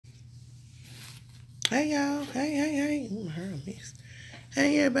Hey y'all, hey. Ooh, I heard a mix.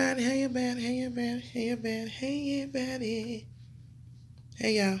 Hey everybody, hey everybody, hey everybody, hey everybody, hey everybody.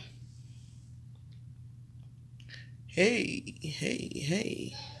 Hey y'all.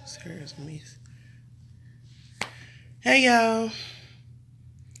 Hey. Sarah's a mix. Hey y'all.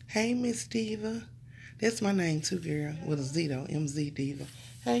 Hey Miss Diva. That's my name too, girl. With a Z though, MZ Diva.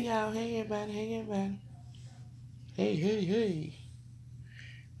 Hey y'all, hey everybody, hey everybody. Hey.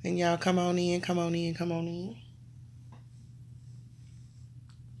 And y'all come on in. And y'all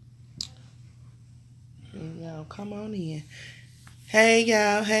come on in. Hey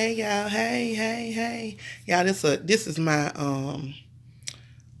y'all, hey. Y'all, this is my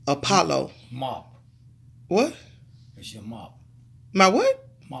Apollo. Mop. What? It's your mop. My what?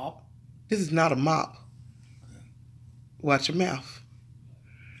 Mop. This is not a mop. Okay. Watch your mouth.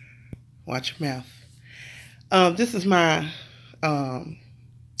 This is my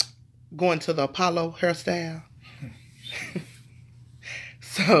going to the Apollo hairstyle.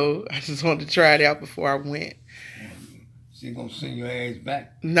 So I just wanted to try it out before I went. She gonna send your ass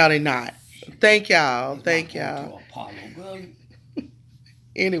back. No, they not. Thank y'all. Apollo, girl.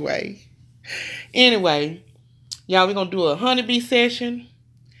 Anyway, y'all, we're gonna do a honeybee session,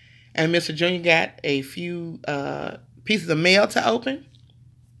 and Mr. Junior got a few pieces of mail to open.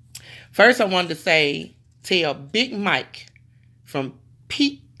 First, I wanted to tell Big Mike from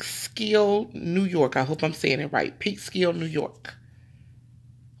Peekskill, New York. I hope I'm saying it right. Peekskill, New York.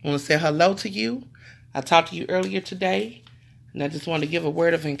 I want to say hello to you. I talked to you earlier today, and I just want to give a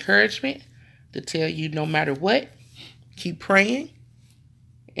word of encouragement to tell you no matter what, keep praying,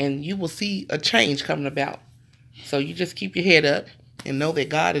 and you will see a change coming about. So you just keep your head up and know that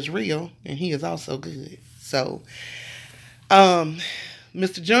God is real, and He is also good. So,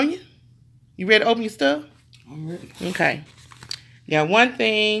 Mr. Junior, you ready to open your stuff? I'm ready. Okay. Got one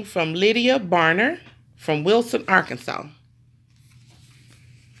thing from Lydia Barner from Wilson, Arkansas.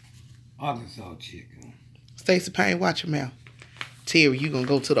 Arkansas chicken. Stacey Payne, watch your mouth. Terry, you gonna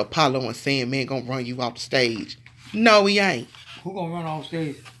go to the Apollo and Sandman gonna run you off the stage. No, he ain't. Who gonna run off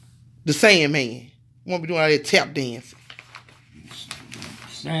stage? The Sandman. Won't be doing all that tap dancing.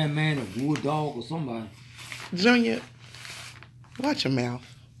 Sandman or Wood Dog or somebody. Junior, watch your mouth.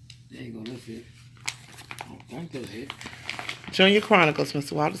 There you go, that's it. I don't think that's it. Junior Chronicles,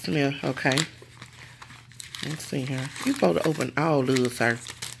 Mr. Walter Smith. Okay. Let's see here. You supposed to open all those, sir.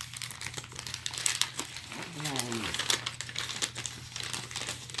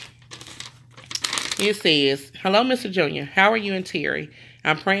 It says, hello, Mr. Junior. How are you and Terry?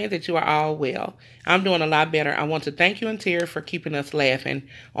 I'm praying that you are all well. I'm doing a lot better. I want to thank you and Terry for keeping us laughing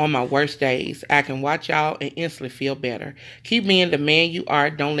on my worst days. I can watch y'all and instantly feel better. Keep being the man you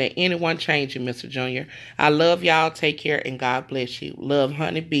are. Don't let anyone change you, Mr. Junior. I love y'all. Take care and God bless you. Love,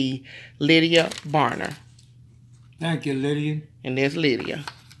 Honeybee, Lydia Barner. Thank you, Lydia. And there's Lydia.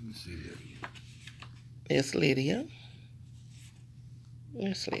 Let me see Lydia. There's Lydia.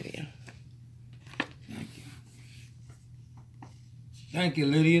 Thank you. Thank you,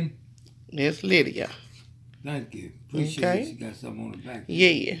 Lydia. There's Lydia. Thank you. Appreciate it. She got something on the back.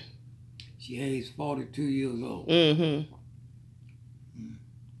 Yeah. She is 42 years old.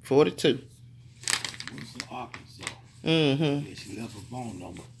 42. What's in Arkansas? Yeah, she left her phone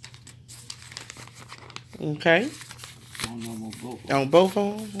number. Okay. Phone number on both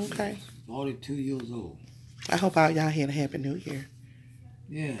of them? Okay. 42 years old. I hope all y'all had a Happy New Year.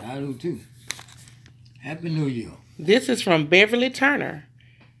 Yeah, I do too. Happy New Year. This is from Beverly Turner,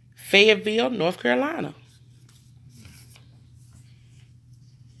 Fayetteville, North Carolina.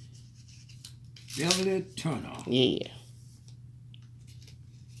 Beverly Turner. Yeah.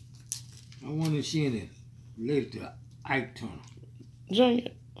 I wonder if she in related to Ike Turner.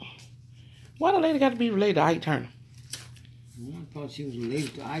 Junior, why the lady got to be related to Ike Turner? Well, I thought she was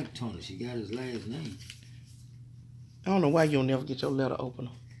related to Ike Turner. She got his last name. I don't know why you'll never get your letter opener.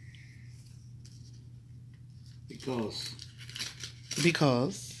 Because.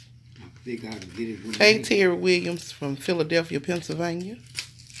 I think I can get it. Hey, Terry Williams from Philadelphia, Pennsylvania.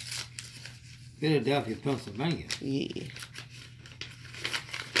 Philadelphia, Pennsylvania. Yeah.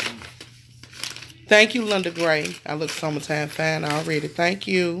 Thank you, Linda Gray. I look summertime fine already. Thank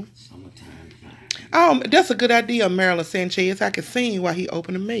you. Summertime fine. That's a good idea, Marilyn Sanchez. I can see while he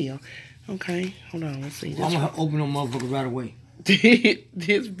opened the mail. Okay, hold on. Let's see. I'm gonna open them motherfuckers right away.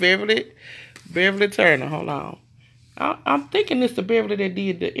 This Beverly Turner. Hold on. I'm thinking it's the Beverly that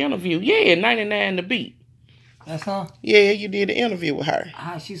did the interview. Yeah, 99 The Beat. That's her? Yeah, you did the interview with her.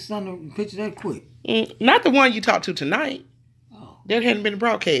 How she sent a picture that quick? Not the one you talked to tonight. Oh. That hadn't been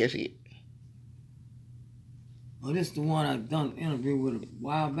broadcast yet. Oh, this the one I done interview with a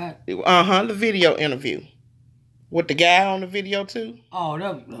while back? The video interview. With the guy on the video, too? Oh,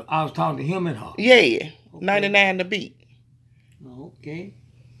 I was talking to him and her. Yeah. Okay. 99 the beat. Oh, okay.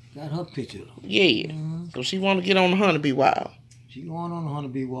 Got her picture, though. Yeah. Mm-hmm. So she want to get on the honeybee wall. She going on the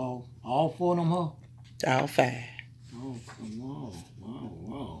honeybee wall. All 4 of them, her? All 5. Oh, come on.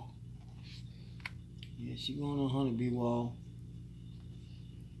 Wow. Yeah, she going on the honeybee wall.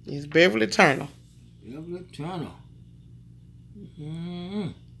 It's Beverly Turner. Beverly Turner. Mm-hmm.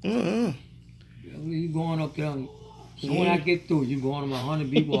 Mm-hmm. Beverly, you going up there. Soon when I get through, you going on my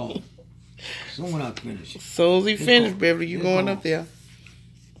honeybee wall. Soon when I finish. As soon as he finish, Beverly, you going up there.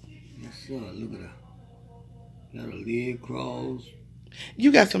 Yes, sir. Look at her. Got a leg cross.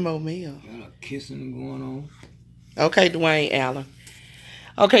 You got some more mail. Got a kissing going on. Okay, Dwayne Allen.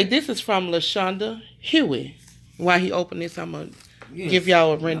 Okay, this is from LaShonda Huey. While he open this, I'm going to give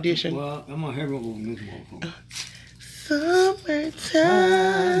y'all a rendition. Well, I'm going to have her open this motherfucker.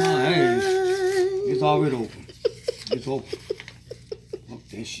 Summertime. Hey, it's already open. It's open. Fuck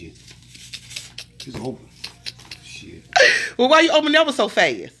that shit. It's open. Shit. Well, why you open that one so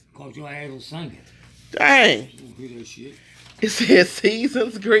fast? Because your ass was singing. Dang. You don't hear that shit. It says,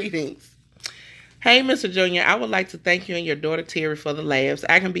 season's greetings. Hey, Mr. Junior, I would like to thank you and your daughter Terry for the laughs.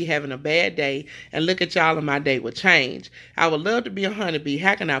 I can be having a bad day, and look at y'all and my day will change. I would love to be a honeybee.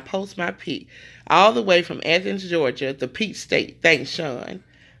 How can I post my pic? All the way from Athens, Georgia, the Peach State. Thanks, Sean.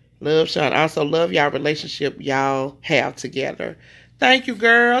 Love, Sean. I also love y'all relationship y'all have together. Thank you,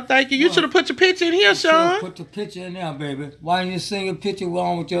 girl. Thank you. You should have put your picture in here, Sean. Put the picture in there, baby. Why didn't you sing a picture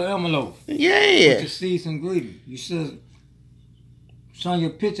along with your envelope? Yeah. With the season greeting. You should sung your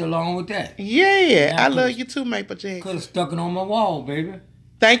picture along with that. Yeah. I love you too, Maple Jackson. Could have stuck it on my wall, baby.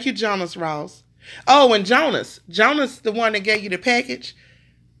 Thank you, Jonas Ross. Oh, and Jonas, the one that gave you the package.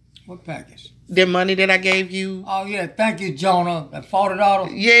 What package? The money that I gave you. Oh, yeah. Thank you, Jonah. That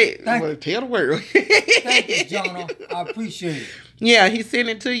 $40. Yeah. Well, tell the world. Thank you, Jonah. I appreciate it. Yeah, he sent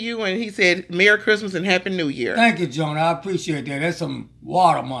it to you, and he said, Merry Christmas and Happy New Year. Thank you, Jonah. I appreciate that. That's some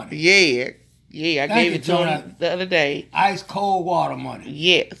water money. Yeah. I gave it to him the other day. Ice cold water money.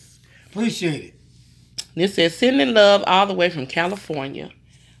 Yes. Appreciate it. This says, sending love all the way from California.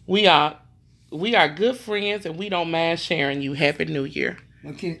 We are good friends, and we don't mind sharing you. Happy New Year.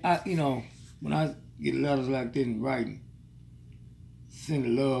 Okay, when I get letters like this in writing,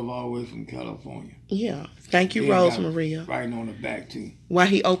 send love all the way from California. Yeah. Thank you, Rose Maria. Writing on the back, too. While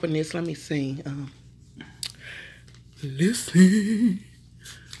he opened this, let me sing. Listen.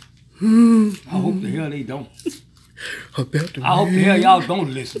 I hope the hell they don't. I hope the hell y'all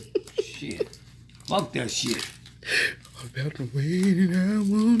don't listen. Shit. Fuck that shit. About the way that I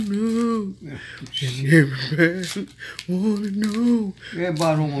want to know. And everybody want to know.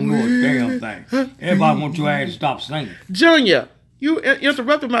 Everybody don't want to know a damn thing. Everybody want your ass to stop singing. Junior, you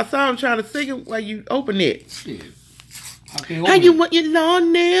interrupted my song trying to sing it while you open it. Shit. How you want your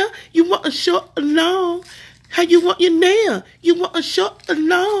long nail? You want a short or long? How you want your nail? You want a short or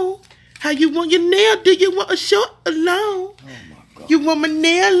long? How you want your nail? Do you want a short or long? Oh my God. You want my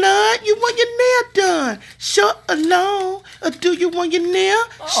nail done? You want your nail done? Short or long? Or do you want your nail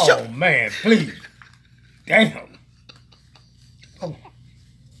short? Oh man, please. Damn. Oh,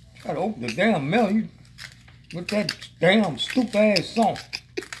 try to open the damn mail with that damn stupid ass song.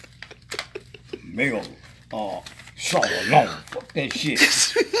 Mail, short or long. Fuck that shit.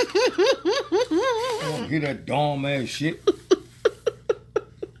 I don't hear that dumb ass shit.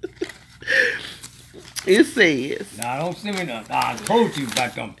 It says. Nah, don't send me nothing. I told you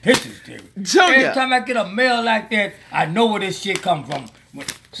about them pictures, Terry. Junior. Every time I get a mail like that, I know where this shit come from.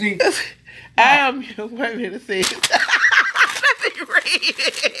 See? I am. Wait a minute, it says. Let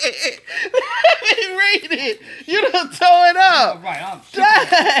me read it. You done tore it up. All right, I'm sick of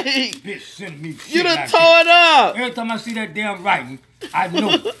that bitch sending me shit. You done like tore that. it up. Every time I see that damn writing, I know.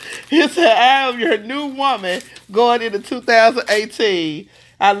 It said, I am your new woman going into 2018.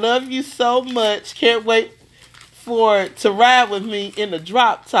 I love you so much. Can't wait to ride with me in the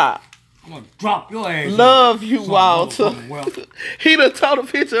drop top. I'm going to drop your ass. Love you, Walter. He done told a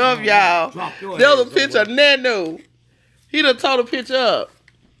picture of y'all. There was a picture of Nanu. He done told a picture up.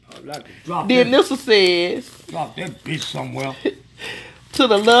 I'd like to drop Then this one says, drop that bitch somewhere. to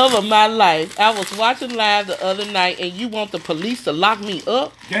the love of my life. I was watching live the other night and you want the police to lock me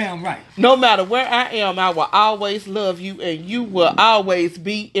up? Damn right. No matter where I am, I will always love you and you will always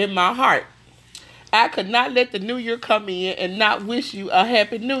be in my heart. I could not let the new year come in and not wish you a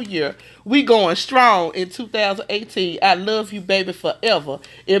happy new year. We going strong in 2018. I love you, baby, forever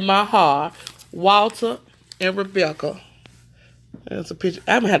in my heart. Walter and Rebecca. That's a picture.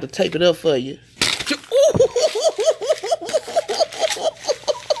 I'm going to have to tape it up for you.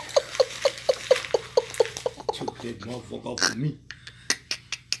 that motherfucker off for me.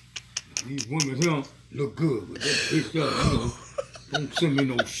 These women here look good, but that bitch there, don't send me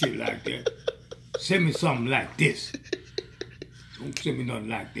no shit like that. Send me something like this. Don't send me nothing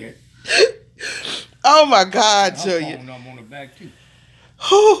like that. Oh my God, Junior. Her phone number on the back too.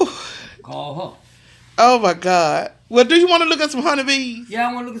 Whew. Call her. Oh my God. Well, do you want to look at some honeybees? Yeah,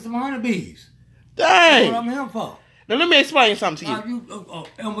 I want to look at some honeybees. Dang. That's what I'm here for. Now let me explain something to Now you.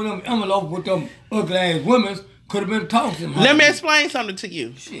 them envelope with them ugly ass women could have been talking. Let me explain something to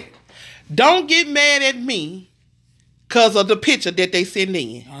you. Shit. Don't get mad at me because of the picture that they send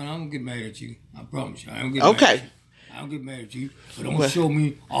in. I don't get mad at you. I promise you. I don't get mad at you. I don't get mad at you. But don't show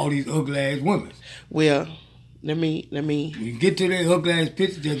me all these ugly ass women. Well, let me. When you get to that ugly ass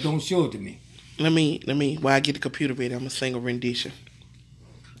picture, just don't show it to me. Let me. While I get the computer ready, I'm gonna sing a rendition.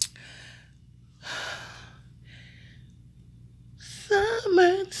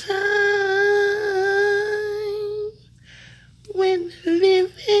 Summertime, when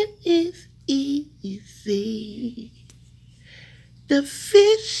living is easy, the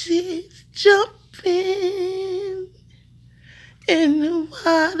fish is jumping, and the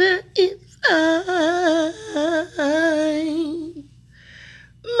water is fine.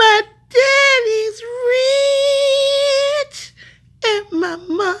 My daddy's rich, and my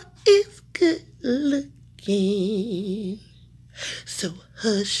mom is good looking. So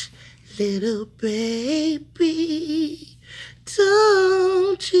hush, little baby,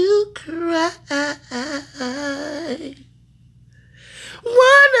 don't you cry.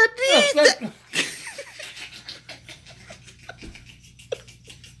 One of these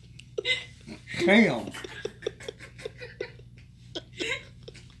Damn.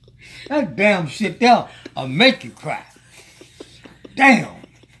 That damn shit there will make you cry. Damn.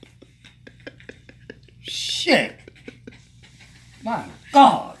 Shit. My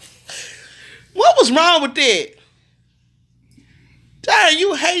God. What was wrong with that? Dang,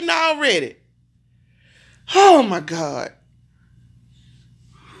 you hating already. Oh my God.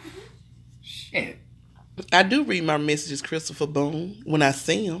 Shit. I do read my messages, Christopher Boone, when I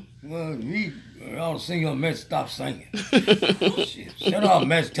see them. Well, we ought to sing your message, stop singing. Shit. Shut up,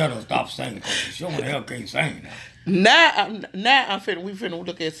 message, tell her to stop singing, because she sure the hell can't sing now. Now we finna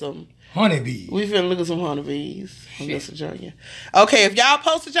look at some honeybees. We finna look at some honeybees. Mr. Junior. Okay, if y'all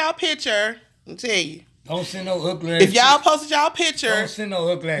posted y'all picture, I'll tell you. Don't send no ugly ass. If y'all posted y'all picture, don't send no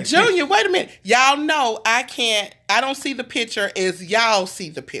ugly ass. Junior, wait a minute. Y'all know I don't see the picture as y'all see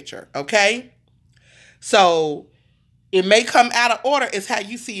the picture, okay? So it may come out of order as how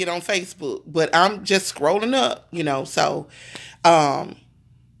you see it on Facebook, but I'm just scrolling up, so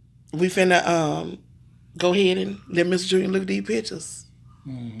we finna go ahead and let Mr. Junior look at these pictures.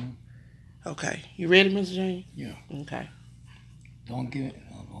 Mm-hmm. Okay. You ready, Mr. Junior? Yeah. Okay. Don't get it.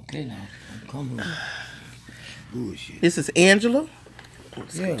 Okay now. I'm coming. Bullshit. This is Angela.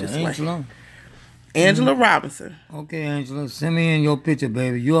 Angela. Angela Robinson. Okay, Angela. Send me in your picture,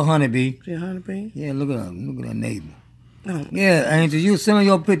 baby. You're a honeybee. You a honeybee? Yeah, look at her. Look at her neighbor. Oh. Yeah, Angel, you send me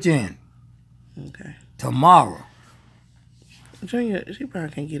your picture in. Okay. Tomorrow. Junior, she probably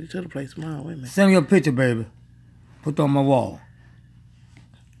can't get it to the place tomorrow. Wait a minute. Send me your picture, baby. Put it on my wall.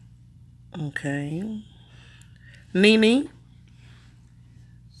 Okay. Nene.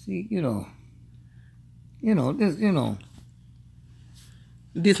 See,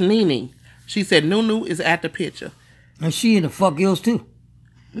 This Nene. She said Nunu is at the picture. And she in the fuck else too.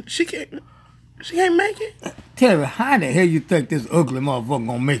 She can't make it. Terry, how the hell you think this ugly motherfucker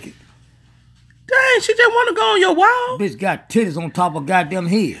gonna make it? Dang, she just want to go on your wall. Bitch got titties on top of goddamn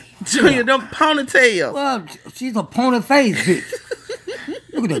head. Junior, them ponytails. Well, she's a pony face bitch.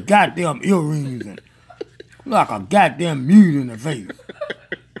 Look at the goddamn earrings and like a goddamn mute in the face.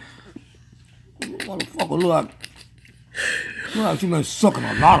 Motherfucker look like she been sucking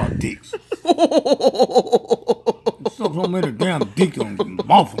a lot of dicks. Suck so many damn dicks on the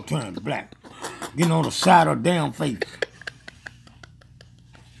mouth and turn black. Getting on the side of her damn face.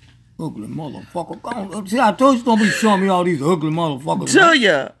 Ugly motherfucker. See, I told you don't be showing me all these ugly motherfuckers.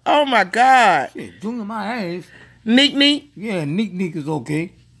 Junior, oh my God. Shit, Junior, my ass. Neek. Yeah, Neek is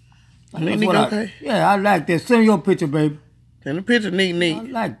okay. Neek okay? Yeah, I like that. Send me your picture, baby. Send the picture, Neek. I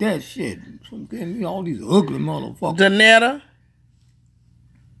like that shit. So getting me all these ugly motherfuckers.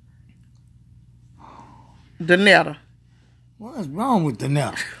 Danetta. What's wrong with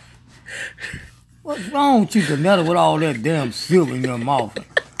Danetta? What's wrong with you, Danetta, with all that damn silver in your mouth?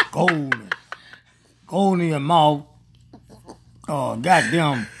 Gold in your mouth.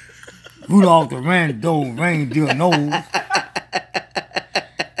 Goddamn Rudolph the reindeer nose.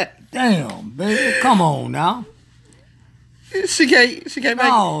 Damn, baby, come on now. She can't make it.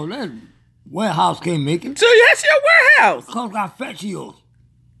 No, Warehouse can't make it. Junior, that's your warehouse. Cause got fat shields.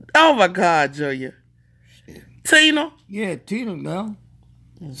 Oh my God, Junior. Tina. Yeah, Tina now.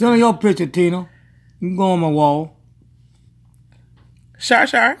 Send me your picture, Tina. You can go on my wall.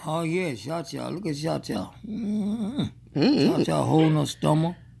 Shar. Oh yeah, Cha-Cha. Look at Cha-Cha. Cha-Cha holding her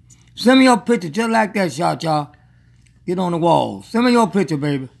stomach. Send me your picture just like that, Cha-Cha. Get on the wall. Send me your picture,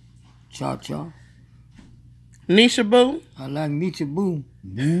 baby. Cha-Cha. Nisha Boo. I like Nietzsche Boo.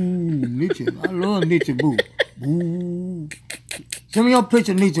 Boo, Nietzsche. I love Nietzsche Boo. Boo. Send me your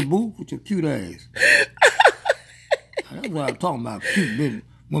picture, Nietzsche Boo, with your cute ass. That's what I'm talking about. Cute bitch,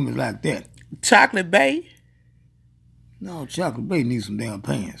 women like that. Chocolate Bay. No, Chocolate Bay needs some damn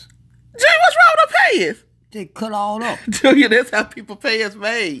pants. Junior, what's wrong with her pants? They cut all up. Junior, that's how people pants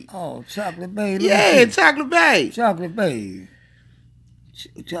made. Oh, Chocolate Bay. Yeah, Chocolate Bay. Chocolate Bay.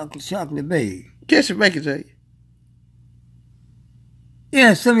 Chocolate Bay. Kiss your bacon, Junior.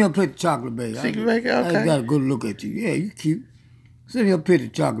 Yeah, send me your picture, Chocolate Bay. She can make it, okay. I got a good look at you. Yeah, you cute. Send me your picture,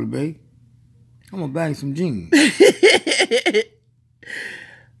 Chocolate Bay. I'm gonna bang some jeans.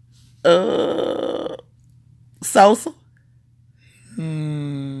 Sosa.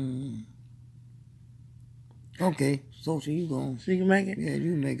 Okay, Sosa, you go. She can make it? Yeah,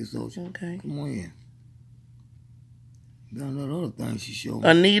 you can make it, Sosa. Okay. Come on in. Got another other thing she showed me.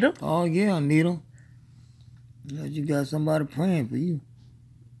 Anita. Oh, yeah, Anita. You got somebody praying for you.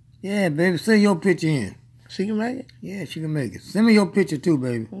 Yeah, baby, send your picture in. She can make it? Yeah, she can make it. Send me your picture too,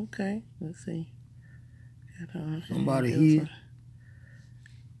 baby. Okay, let's see. Somebody here.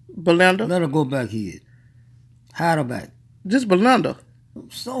 Belinda. Let her go back here. Hide her back. Just Belinda.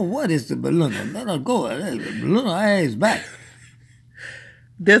 So what is the Belinda? Let her go. Belinda ass back.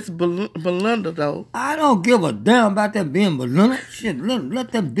 That's Belinda, though. I don't give a damn about that being Belinda. Shit,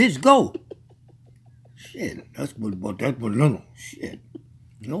 let that bitch go. Shit, that's Belinda. Shit.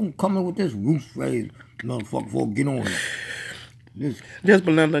 Don't come in with this roof phrase, motherfucker, before I get on it. Just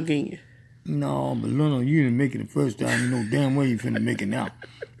Belinda again. No, Belinda, you didn't make it the first time. You know damn well you finna make it now.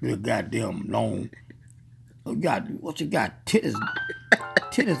 You're goddamn long. What you got? Titties.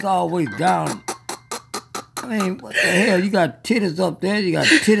 Titties always down. I mean, what the hell? You got titties up there. You got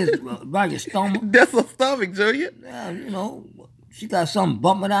titties by your stomach. That's her stomach, Junior. Yeah, you know, she got something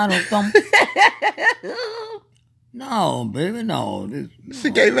bumping out her stomach. No, baby, no.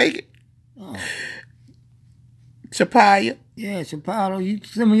 She can't make it. No. Chapaya. Yeah, Chapaya. You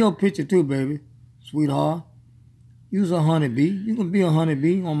send me your picture too, baby. Sweetheart. You's a honeybee. You can be a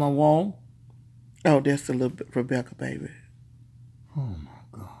honeybee on my wall. Oh, that's a little bit Rebecca, baby. Oh, my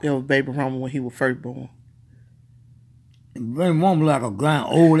God. That was baby Roma when he was first born. Baby Roma like a grand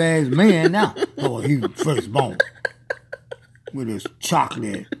old-ass man now. Oh, he was first born. With his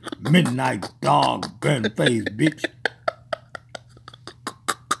chocolate, midnight dog, gun-faced bitch.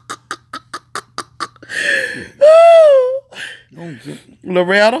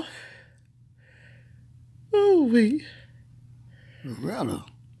 Loretta. Ooh, wee. Loretta?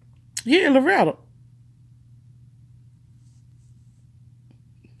 Yeah, Loretta.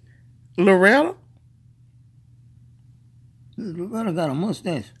 Loretta? Loretta got a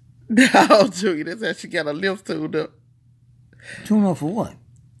mustache. No, Junior, that's how she got her lips tuned up. Tuned up for what?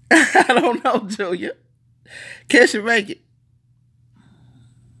 I don't know, Junior. Can she make it?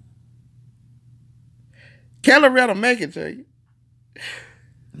 Can Loretta make it, Junior?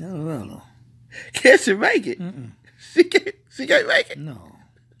 Loretta. Can she make it? Mm-mm. She can't make it? No.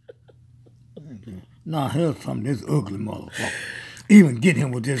 Nah, hell from this ugly motherfucker. Even get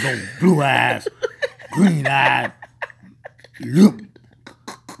him with this old blue eyes, green eyes, look,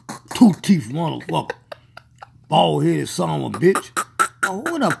 two-teeth motherfucker. Bald-headed son of a bitch. Oh,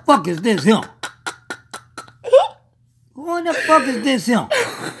 who the fuck is this him? Who the fuck is this him?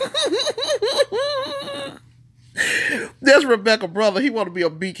 That's Rebecca's brother. He want to be a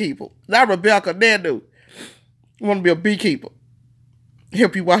beekeeper. Not Rebecca, that dude. He want to be a beekeeper.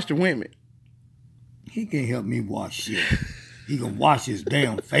 Help you watch the women. He can't help me wash shit. He can wash his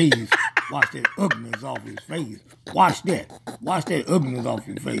damn face. Wash that ugliness off his face. Wash that. Wash that ugliness off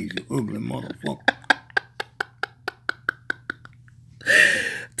your face, you ugly motherfucker.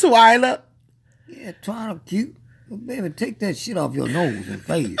 Twyla. Yeah, Twyla cute. But baby, take that shit off your nose and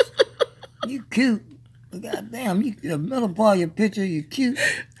face. You cute. But goddamn, the middle part of your picture, you cute.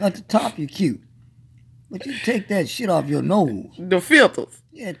 At the top, you cute. But you take that shit off your nose. The filters.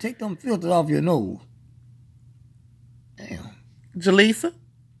 Yeah, take them filters off your nose. Damn. Jaleesa.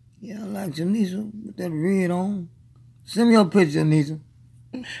 Yeah, I like Janisa with that red on. Send me your picture, Janisa.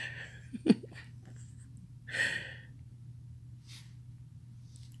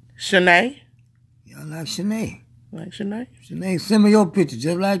 Shanae. Yeah, I like Shanae. Like Shanae? Shanae, send me your picture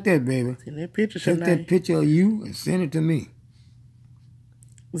just like that, baby. Send that picture, Take Shanae. that picture of you and send it to me.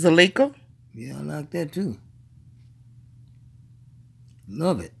 Zalika? Yeah, I like that too.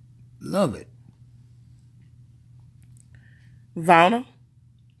 Love it. Love it. Vonna?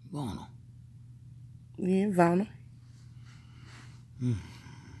 Vonna. Yeah, Vonna.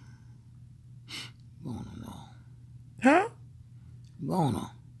 Vonna, no. Huh?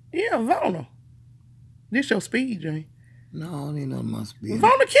 Vonna. Yeah, Vonna. This your speed, Jane. No, it ain't not my speed.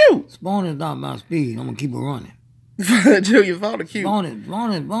 Vonna cute. Spawn is not my speed. I'm gonna keep it running. Junior, Vonna cute.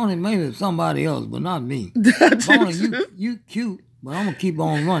 Vonna, maybe somebody else, but not me. Vonna, Vonna, you cute, but I'm gonna keep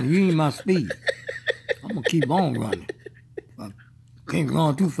on running. You ain't my speed. I'm gonna keep on running. I can't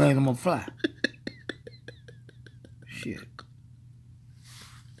run too fast. I'm gonna fly. Shit.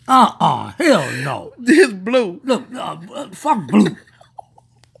 Hell no. This blue. Look, fuck blue.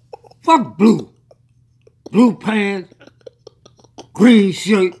 Fuck blue. Blue pants, green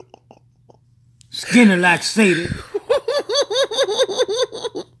shirt, skinny like Sadie.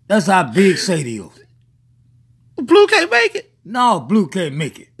 That's how big Sadie is. Blue can't make it. No, blue can't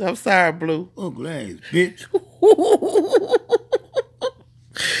make it. I'm sorry, Blue. Ugly ass bitch.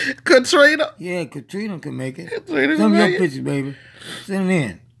 Katrina. Yeah, Katrina can make it. Katrina Send me can your make it. pictures, baby. Send it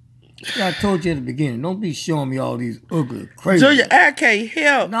in. I told you at the beginning, don't be showing me all these ugly, crazy. Junior, I can't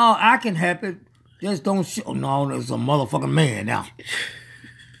help. No, I can help it. Just don't show. No, it's a motherfucking man now.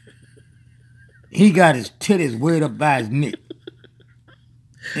 He got his titties weighed up by his neck.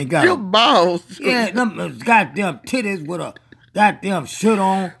 And got Your balls. yeah, them goddamn titties with a goddamn shirt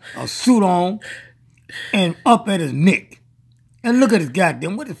on, a suit on, and up at his neck. And look at his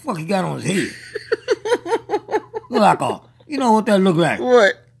goddamn, what the fuck he got on his head? Look like a, you know what that look like?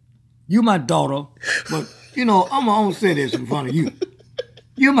 What? You my daughter, but you know, I'm gonna say this in front of you.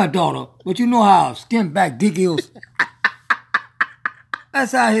 You my daughter, but you know how skin back dick is?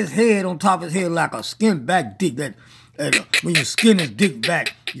 That's how his head on top of his head like a skin back dick. That when you skin his dick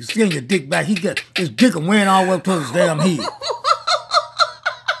back, you skin your dick back, he got his dick went all the way up to his damn head.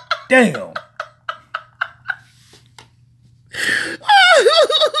 Damn.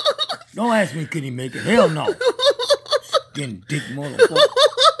 Don't ask me could he make it. Hell no. Skin dick motherfucker.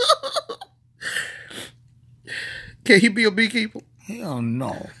 Can he be a beekeeper? Hell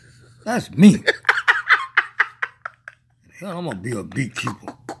no. That's me. Hell, I'm gonna be a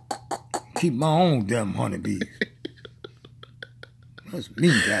beekeeper. Keep my own damn honeybees. That's me,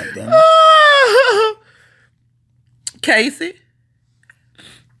 goddammit. Casey.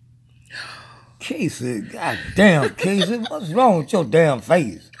 Casey, goddamn, Casey, what's wrong with your damn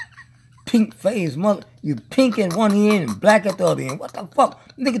face? Pink face, mother. You pink at one end and black at the other end. What the fuck?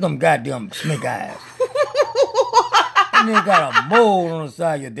 Look at them goddamn snake eyes. And they got a mole on the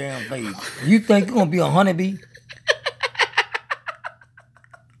side of your damn face. You think you're gonna be a honeybee?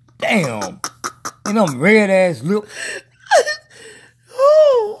 Damn. And them red ass lips.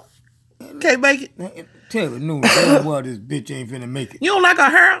 Can't make it. Tell me, no, damn well this bitch ain't finna make it. You don't like her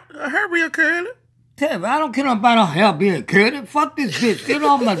hair real curly? Tell me, I don't care about her hair being curly. Fuck this bitch. Get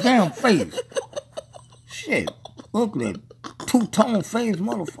off my damn face. Shit. Ugly, two-tone face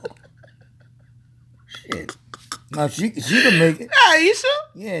motherfucker. Shit. Now she can make it. Aisha?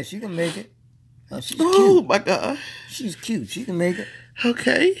 Yeah, she can make it. She's Oh cute. my God. She's cute. She can make it.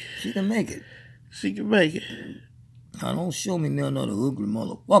 Okay. She can make it. She can make it. Now don't show me none other ugly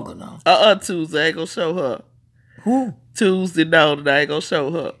motherfucker now. Tuesday I ain't gonna show her. Who? Tuesday, no, I ain't gonna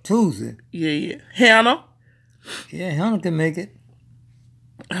show her. Tuesday. Yeah. Hannah? Yeah, Hannah can make it.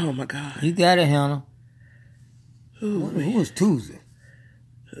 Oh my God. You got it, Hannah. Who is Tuesday?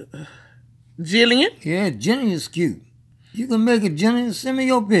 Jillian? Yeah, Jenny is cute. You can make it, Jenny. Send me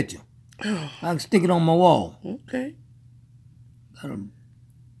your picture. I can stick it on my wall. Okay. That'll...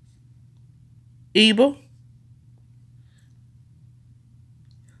 Eva?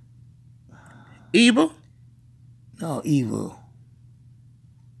 Eva? No, Eva.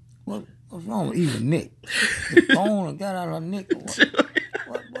 What's wrong with Eva neck? The bone got out of her neck.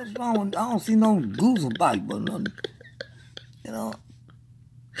 What's wrong with... I don't see no goose or bite, but nothing. You know?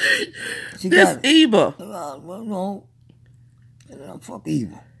 She This got... Eva. Well, no. Fuck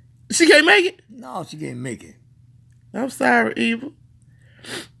Eva. She can't make it? No, she can't make it. I'm sorry, Eva.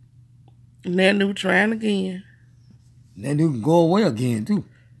 Nanu trying again. Nanu can go away again, too.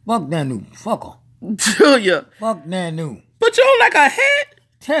 Fuck Nanu. Fuck her. Julia. Fuck Nanu. But you don't like a hat?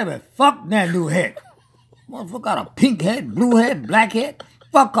 Tell me, fuck Nanu hat. Motherfucker got a pink hat, blue hat, black hat.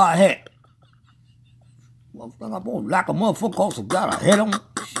 Fuck her hat. Motherfucker, I'm gonna like a motherfucker also got a hat on.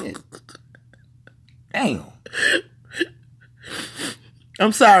 Shit. Damn.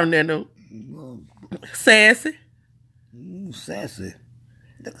 I'm sorry, Nanu. Sassy. You sassy.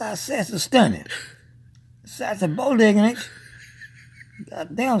 Look how sassy stunning. Sassy bow-legging, ain't you?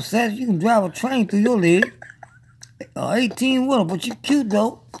 Goddamn sassy, you can drive a train through your leg. 18-wheeler, but you cute,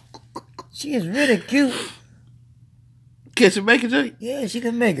 though. She is really cute. Can she make it, Jay? Yeah, she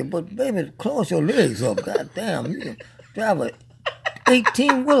can make it, but baby, close your legs up. Goddamn, you can drive a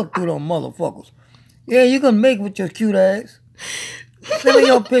 18-wheeler through them motherfuckers. Yeah, you can make it with your cute ass. Send me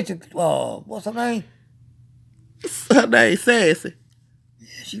your picture. What's her name? Her name Sassy.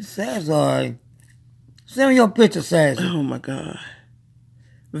 Yeah, she's sassy, all right. Send me your picture, Sassy. Oh, my God.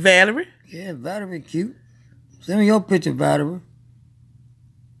 Valerie? Yeah, Valerie cute. Send me your picture, Valerie.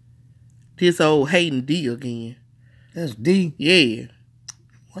 This old hating D again. That's D. Yeah.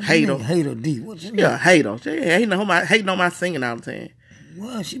 Hater. Hater D. What's your Yeah, hater. She hating on my singing all the time.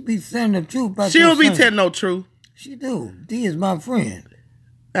 Well, she be telling the truth about She your don't be singing. telling no truth. She do. D is my friend.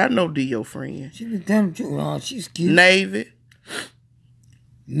 I know D your friend. She be telling the truth. She's cute. Navy.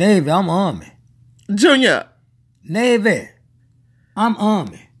 Navy, I'm Army. Junior. Navy, I'm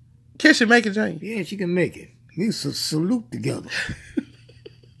Army. Can she make it, Jane? Yeah, she can make it. We salute together.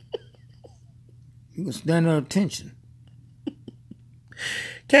 You can stand at attention.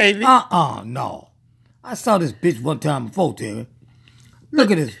 Katie. No. I saw this bitch one time before, Terry.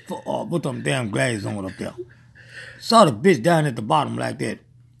 Look at this, with them damn glasses on up there. Saw the bitch down at the bottom like that.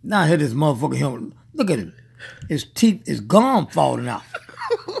 Now I hear this motherfucker him. Look at him. His teeth, his gum falling out.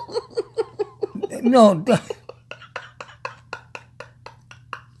 You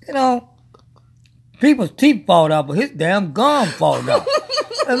know, people's teeth fall out, but his damn gum falling out.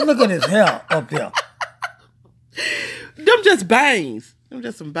 And look at his hair up there. Them just bangs. Them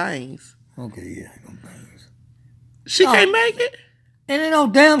just some bangs. Okay, yeah, them bangs. She can't make it? And ain't no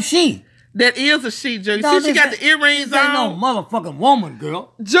damn she. That is a she, Junior. No, See, she got the earrings this ain't on. no motherfucking woman,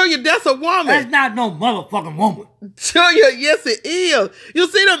 girl. Junior, that's a woman. That's not no motherfucking woman. Junior, yes it is. You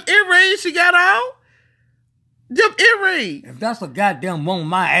see them earrings she got on? Them earrings. If that's a goddamn woman,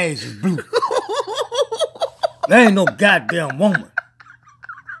 my ass is blue. There ain't no goddamn woman.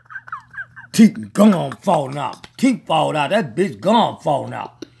 Teeth and gum falling out. Teeth falling out. That bitch gum falling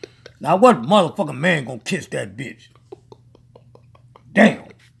out. Now what motherfucking man gonna kiss that bitch? Damn.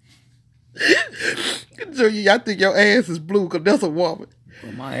 Junior, I think your ass is blue because that's a woman.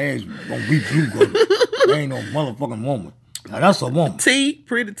 Well, my ass gonna be blue, girl. There ain't no motherfucking woman. Now that's a woman. T,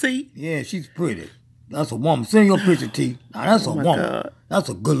 pretty T. Yeah, she's pretty. That's a woman. Send me your picture, T. Now that's a woman. God. That's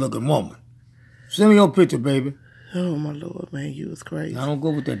a good looking woman. Send me your picture, baby. Oh my Lord, man, you was crazy. Now don't go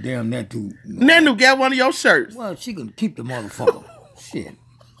with that damn Natu. Nanu got one of your shirts. Well, she can keep the motherfucker. Shit.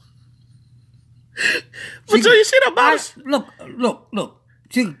 But Junior, she done bought it. Look.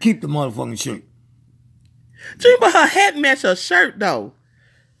 She can keep the motherfucking shirt. Junior, but her hat match her shirt though.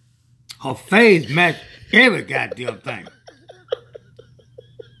 Her face match every goddamn thing.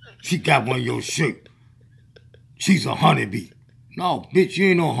 She got one of your shirt. She's a honeybee. No, bitch, you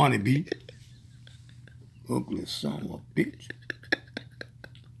ain't no honeybee. Ugly son of a bitch.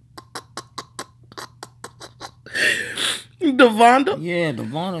 Devonda? Yeah,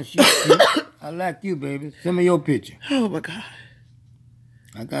 Devonda, she's cute. I like you, baby. Send me your picture. Oh my God.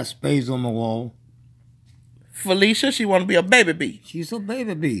 I got spades on my wall. Felicia, she want to be a baby bee. She's a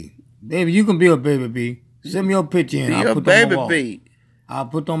baby bee. Baby, you can be a baby bee. Send me your picture and I'll put it on my wall. Bee. I'll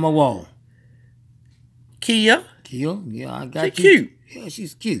put it on my wall. Kia? Kia? Yeah, I got She you. cute. Yeah,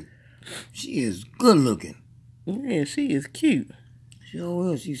 she's cute. She is good looking. Yeah, she is cute.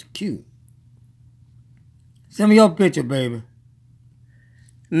 Sure is. She's cute. Send me your picture, baby.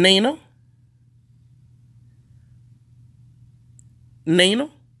 Nina? No, Nina.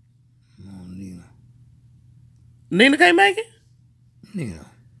 Nina can't make it? Nina.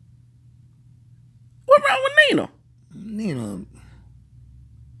 What wrong with Nina? Nina.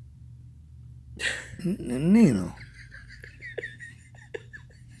 Nina.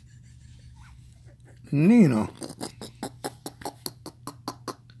 Nina.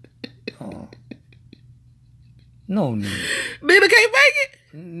 Oh. No, Nina. Nina can't make it?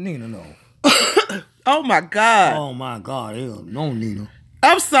 Nina, no. Oh my God. Oh my God, hell, no, Nina.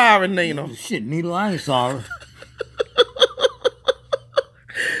 I'm sorry, Nina. Shit, Nina, I ain't sorry.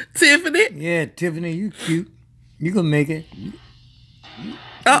 Tiffany? Yeah, Tiffany, you cute. You can make it.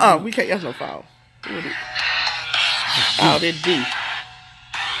 We can't. That's no foul. Oh, that D.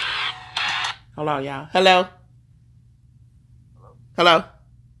 Hold on, y'all. Hello? Hello?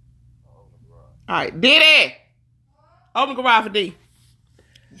 All right. Diddy! Open the garage for D.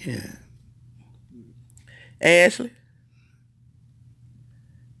 Yeah. Ashley?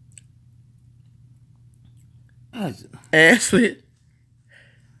 Ashley. Ashley?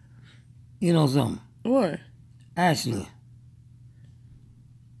 You know something? What? Ashley.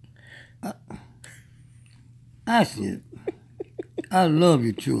 Actually, I love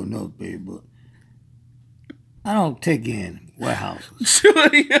you true enough, baby, but I don't take in warehouses.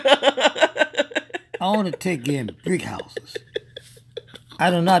 I only take in brick houses. I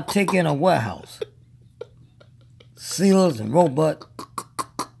do not take in a warehouse. Seals and robot,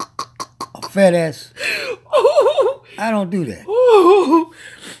 a fat ass. I don't do that. Ooh.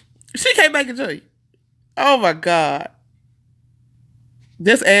 She can't make it to you. Oh my God.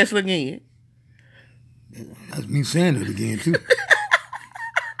 That's Ashley again. That's me saying it again, too.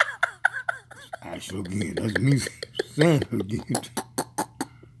 Ashley again. That's me saying it again, too.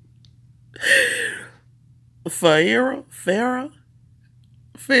 Farrah?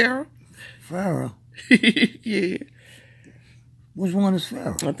 Farrah? Yeah. Which one is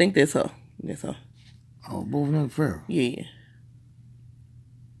Farrah? I think that's her. Oh, both of them Farrah. Yeah.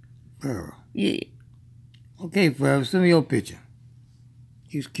 Farrah. Yeah. Okay, Farrah, send me your picture.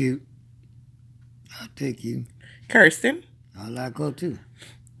 He's cute. I'll take you. Kirsten. I like her, too.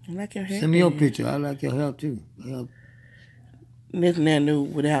 I like your hair. Send me your picture. I like your hair, too. Miss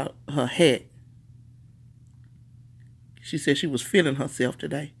Nanu without her hat. She said she was feeling herself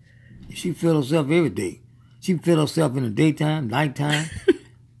today. She feel herself every day. She feel herself in the daytime, nighttime.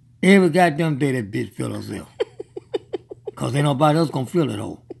 Every goddamn day that bitch feel herself. Because ain't nobody else gonna feel it,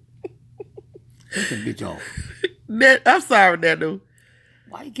 hoe. Take the bitch off. I'm sorry, Nanu.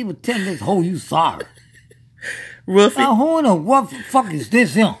 Why you keep telling this hoe you sorry? Ruffy. Now, who in the what the fuck is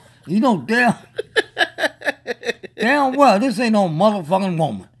this him? You know damn well, this ain't no motherfucking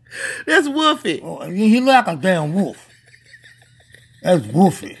woman. That's Woofy. Oh, he look like a damn wolf. That's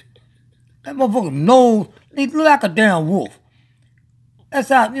Woofy. That motherfucker nose, he look like a damn wolf. That's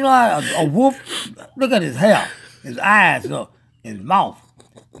how, you know how a wolf, look at his hair, his eyes, his mouth,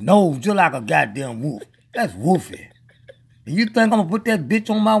 nose just like a goddamn wolf. That's Woofy. And you think I'm gonna put that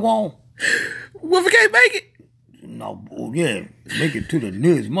bitch on my wall? Woofy can't make it. No, yeah, make it to the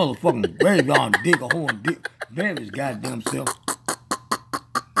nearest motherfucking graveyard and dig a hole and bury his goddamn self.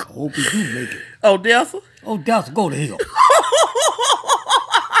 I hope he do make it. Oh, Delsa? Oh, Delsa, go to hell.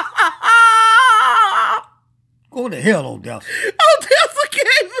 Go to hell, old Delsa. Oh, Delsa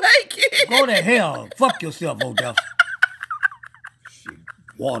can't make it. Go to hell. Fuck yourself, old Delsa. Shit,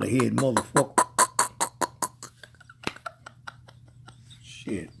 waterhead motherfucker.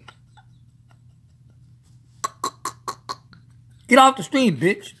 Shit. Get off the stream,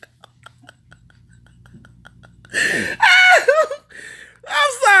 bitch. I'm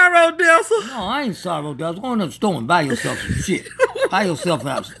sorry, Delsa. No, I ain't sorry, Odell. Go in the store and buy yourself some shit. Buy yourself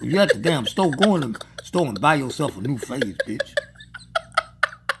out. You at the damn store, go in the store and buy yourself a new phase, bitch.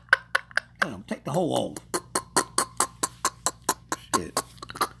 Damn, take the whole off. Shit.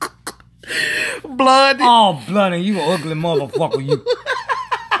 Bloody. Oh, bloody, you ugly motherfucker, you.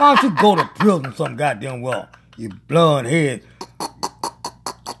 Why don't you go to prison some goddamn well? You blood head.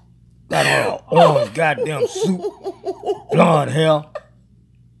 That orange goddamn suit. Blonde hair.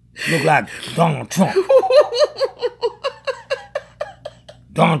 Look like Donald Trump.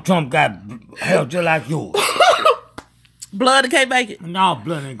 Donald Trump got hair just like yours. Blood can't make it. No,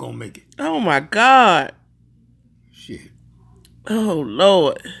 blood ain't gonna make it. Oh my God. Shit. Oh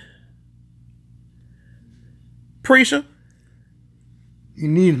Lord. Preacher. You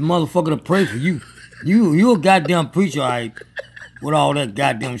need a motherfucker to pray for you. You a goddamn preacher, all right, with all that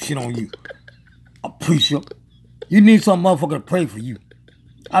goddamn shit on you. A preacher. You need some motherfucker to pray for you.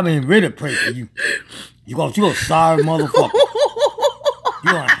 I mean, really pray for you. You a sorry motherfucker.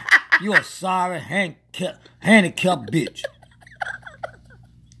 You a sorry handicapped bitch.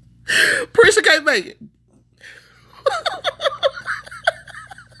 Preacher can't make it.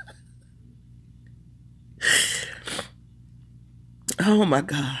 Oh my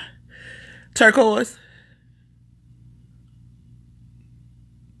God. Turquoise.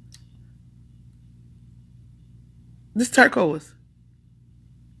 This turquoise.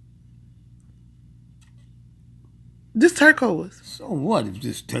 This turquoise. So what if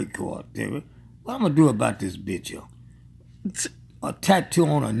this turquoise, David? What I'm gonna do about this bitch, yo? A tattoo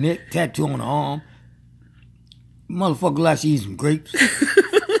on her neck, tattoo on her arm. Motherfucker like she eats some grapes.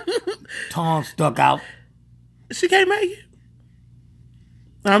 Tongue stuck out. She can't make it.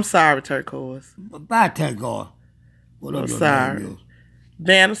 I'm sorry, turquoise. Bye, turquoise. What up, I'm your sorry. name is?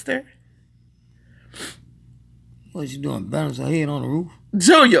 Bannister. What she doing? Bannister head on the roof?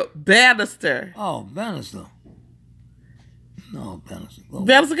 Junior Bannister. Oh, Bannister. No, Bannister. Go.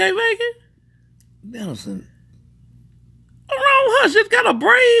 Bannister can't make it. Bannister. What's wrong with her? She's got a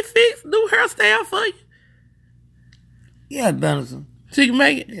braid fix, new hairstyle for you. Yeah, Bannister. She can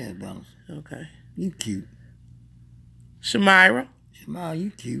make it. Yeah, Bannister. Okay. You cute. Shamira. Shamira,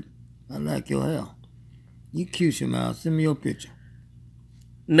 you cute. I like your hair. You cute, Shamal. Send me your picture.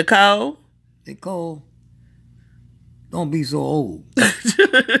 Nicole. Nicole, don't be so old.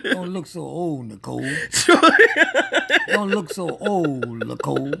 Don't look so old, Nicole. Don't look so old,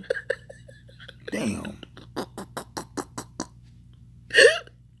 Nicole. Damn.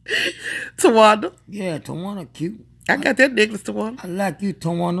 Tawana. Yeah, Tawana cute. I got that necklace, Tawana. I like you,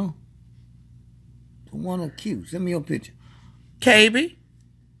 Tawana. Tawana cute. Send me your picture. KB.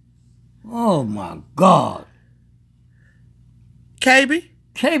 Oh my God. KB.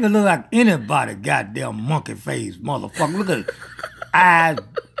 KB look like anybody goddamn monkey face motherfucker. Look at his eyes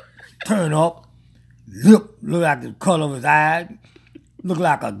turn up. Look like the color of his eyes. Look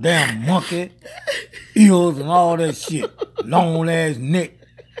like a damn monkey. Ears and all that shit. Long ass neck.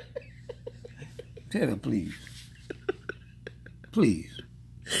 Tell her, please. Please.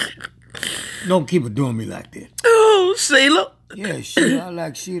 Don't keep it doing me like that. Oh, Sheila. Yeah, Sheila. I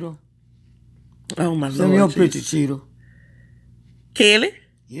like Sheila. Oh, my Lord. Send me your picture, Sheila. Kelly.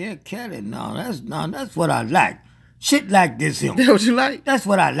 Yeah, Kelly. No, that's what I like. Shit like this here. That's what you like? That's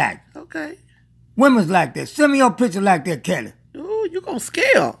what I like. Okay. Women's like that. Send me your picture like that, Kelly. Oh, you gonna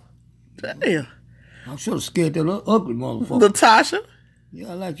scare. Damn. I should have scared that little ugly motherfucker. Latasha.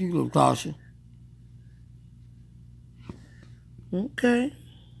 Yeah, I like you, Latasha. Okay.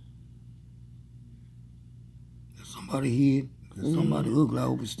 If somebody hid. If somebody ugly, I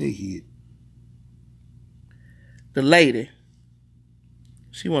hope it stay hid. The lady.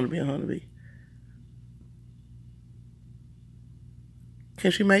 She want to be a honeybee.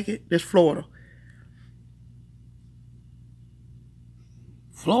 Can she make it? That's Florida.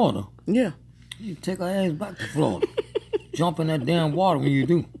 Florida? Yeah. You take her ass back to Florida. Jump in that damn water when you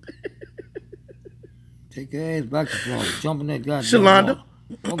do. Take your ass back to Florida. Jump in that goddamn Shalonda.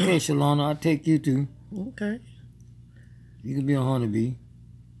 water. Okay, Shalonda, I'll take you too. Okay. You can be a honeybee.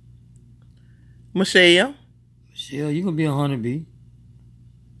 Michelle. Michelle, you can be a honeybee.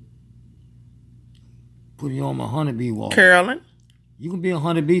 Put you on my honeybee wall. Carolyn. You can be a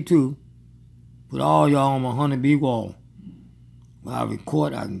honeybee too. Put all y'all on my honeybee wall. When I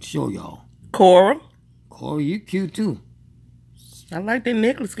record, I can show y'all. Cora. Corey, you cute too. I like that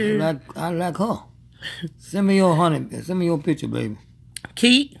necklace, girl. I like her. Send me your honey. Send me your picture, baby.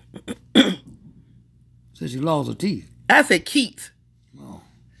 Keith. Said she lost her teeth. I said Keith. Oh.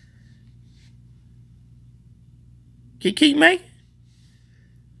 Can Keith make it?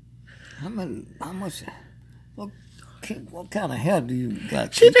 How much? What kind of hair do you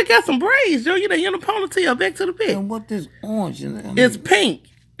got? She just got some braids, Joe. You know, in a ponytail back to the back. And what this orange? It's pink.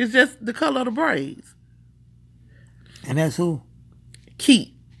 It's just the color of the braids. And that's who?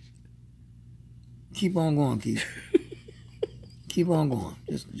 Keith. Keep on going, Keith. Keep on going.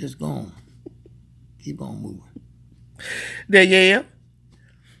 Just go on. Keep on moving. Danielle.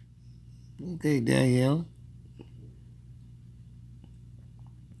 Okay, Danielle.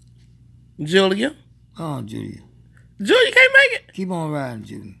 Julia. Oh, Julia. Julia can't make it. Keep on riding,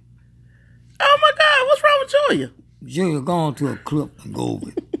 Julia. Oh my God, what's wrong with Julia? Julia, go on to a clip and go over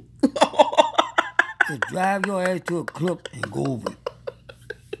it. Just drive your ass to a clip and go over it.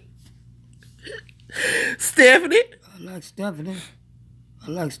 Stephanie. I like Stephanie.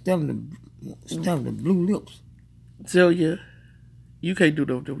 I like Stephanie blue lips. Julia, you can't do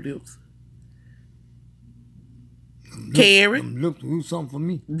them lips. Carrie. Them lips do something for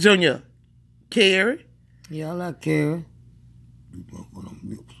me. Junior. Carrie. Yeah, I like Carrie. Do something for them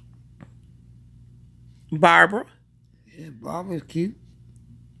lips. Barbara. Yeah, Barbara's cute.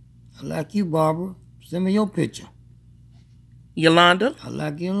 I like you, Barbara. Send me your picture. Yolanda. I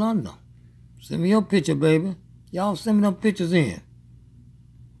like Yolanda. Send me your picture, baby. Y'all send me them pictures in.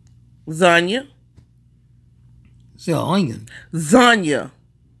 Zanya. Say onion. Zanya.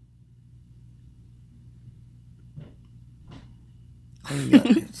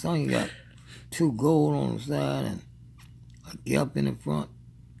 Sonya got 2 gold on the side and a gap in the front.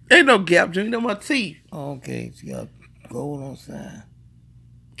 Ain't no gap, Junior. They're my teeth. Oh, okay, she got gold on the side.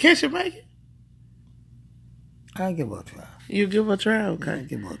 Can she make it? I'll give her a try. You give her a try, I'll okay.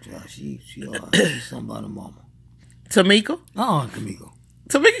 give her a try. She's somebody's mama. Tamika. Tamika.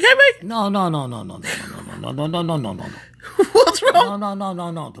 Tamika can't make it? No. What's wrong? No,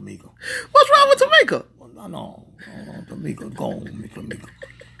 Tamika. What's wrong with Tamika? No, Tamika, go on with me, Tamika.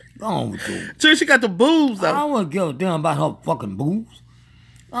 Go on with you. Junior, she got the boobs, I though. don't want to give a damn about her fucking boobs.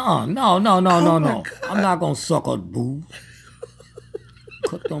 No. my I'm God. not going to suck her boobs.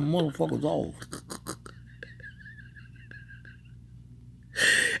 Cut them motherfuckers off.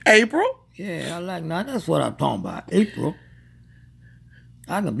 April. Yeah, I like now. That's what I'm talking about. April.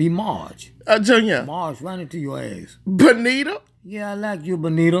 I can be Marge. Junior. Marge right into your ass. Bonita. Yeah, I like you,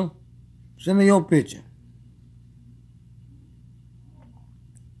 Bonita. Send me your picture.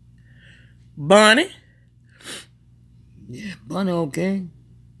 Bonnie. Yeah, Bunny okay.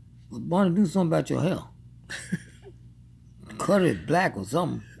 But Bunny, do something about your hair. Cut it black or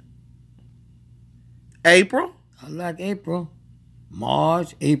something. April. I like April.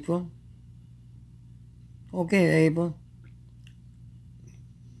 March, April. Okay, April.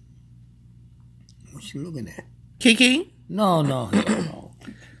 What you looking at? Kiki. No.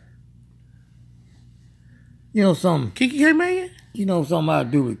 You know something? Kiki came in? You know something I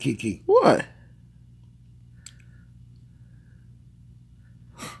do with Kiki? What?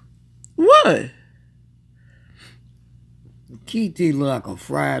 What? Kiki look like a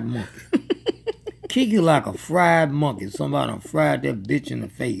fried monkey. Kiki like a fried monkey. Somebody done fried that bitch in the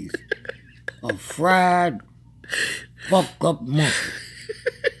face. A fried, fucked up monkey.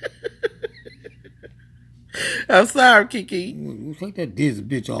 I'm sorry, Kiki. You take that dizzy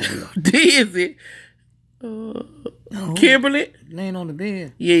bitch off of her. Dizzy. Kimberly. Laying on the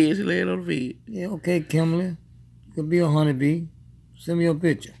bed. Yeah, she laying on the bed. Yeah, okay, Kimberly. You could be a honeybee. Send me your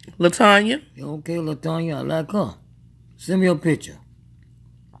picture. Latanya. Yeah, okay, Latanya, I like her. Send me your picture.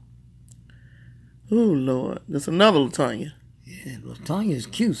 Oh, Lord. There's another Latanya. Yeah, Latanya is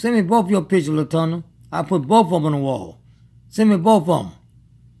cute. Send me both your pictures, Latanya. I put both of them on the wall. Send me both of them.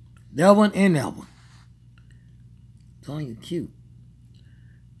 That one and that one. Latanya cute.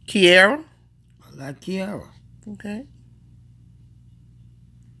 Kiara. I like Kiara. Okay.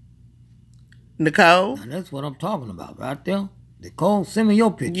 Nicole. Now that's what I'm talking about right there. Nicole, send me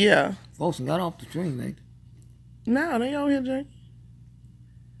your picture. Yeah. Folks got off the train, mate. No, they over here drinking.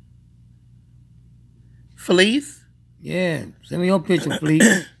 Felice. Yeah, send me your picture,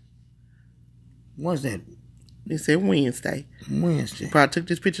 please. What's that? They said Wednesday. Wednesday. Probably took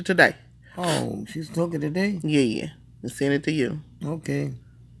this picture today. Oh, she's took it today? Yeah. They sent it to you. Okay.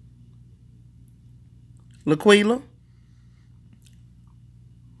 Laquila.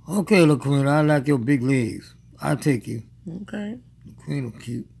 Okay, LaQueen, I like your big legs. I'll take you. Okay. LaQueen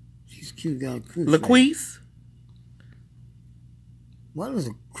cute. She's cute, got a crease. Laquise. What is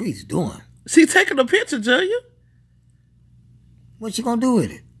the crease doing? She taking a picture, Julia. What you gonna do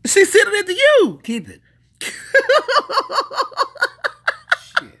with it? She sending it to you. Keep it.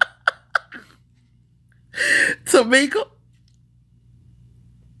 Shit. Tamika.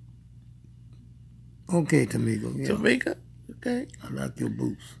 Okay, Tamika. Yeah. Tamika. Okay. I like your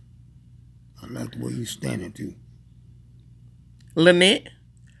boots. I like the way you standing too. Lynette.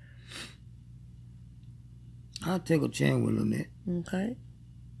 I'll take a chance with Lynette. Okay.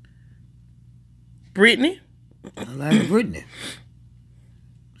 Brittany. I like Brittany.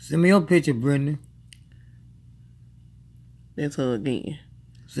 Send me your picture, Brittany. That's her again.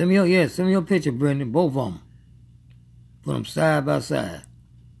 Send me your picture, Brittany. Both of them. Put them side by side.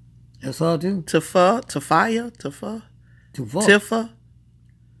 That's her too? Tifa.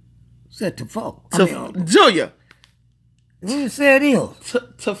 Said to fuck. Julia. Who you say it is?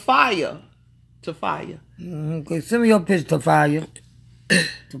 Tafaya. Okay, send me your picture, Tafaya.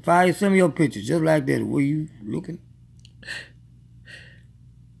 Tafaya, send me your picture, just like that. Were you looking?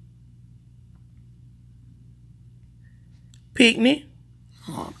 Picnic.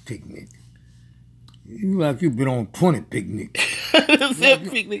 Oh, picnic. You like you been on 20 picnic.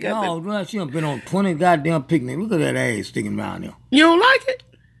 Picnic. No, she done been on 20 goddamn picnic. Look at that ass sticking around there. You don't like it?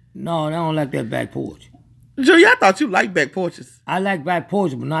 No, I don't like that back porch. Julia, I thought you liked back porches. I like back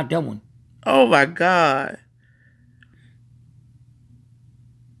porch, but not that one. Oh, my God.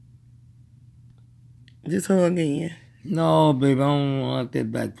 Just hung in. No, baby, I don't like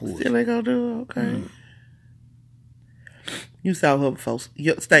that back porch. Still ain't gonna do it? Okay. You saw her before.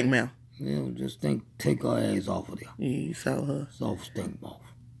 Stank mouth. Yeah, just take her ass off of there. Yeah, you saw her. Soft stink mouth.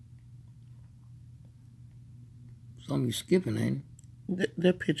 Something you skipping, ain't it?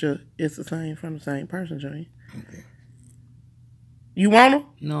 That picture is the same from the same person, Johnny. Okay. You want her?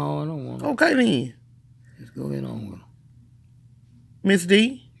 No, I don't want her. Okay, then. Let's go ahead on with her. Miss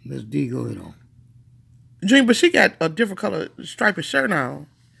D? Miss D, go ahead on. Dream, but she got a different color striped shirt on.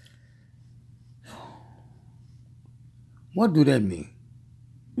 What do that mean?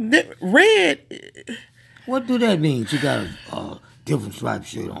 Red. What do that mean? She got a different striped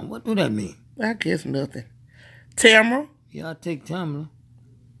shirt on. What do that mean? I guess nothing. Tamara. Yeah, I'll take Tamara.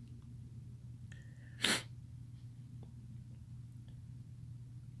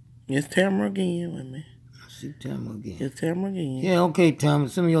 It's Tamara again. Wait a minute. I see Tamara again. It's Tamara again. Yeah, okay, Tamara.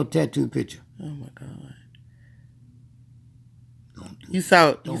 Send me your tattoo picture. Oh, my God. Don't do You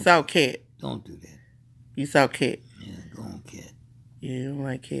saw Cat. Don't do that. You saw Cat. Yeah, go on, cat. Yeah, you don't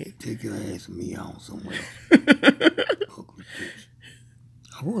like Cat. Take your ass and me on somewhere else. Ugly bitch.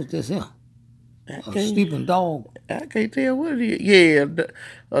 Who is this here? A sleeping dog. I can't tell what it is. Yeah,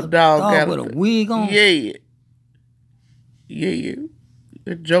 a dog got with a wig on? Yeah. Yeah.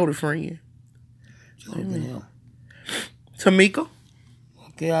 It's Jody friend. Jody, yeah. Tamika.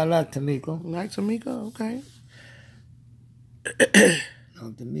 Okay, I like Tamika. Like Tamika? Okay. No,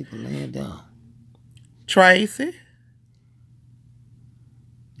 Tamika laying down. Tracy.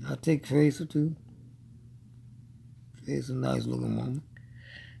 I take Tracy too. Tracy's a nice looking woman.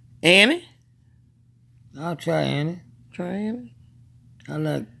 Annie. I'll try Annie. Try Annie. I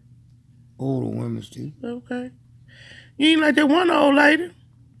like older women too. Okay. You ain't like that one old lady?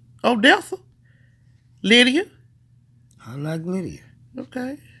 Odessa? Lydia? I like Lydia.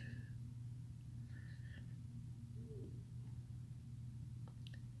 Okay.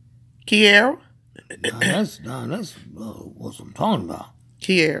 Kiara? That's what I'm talking about.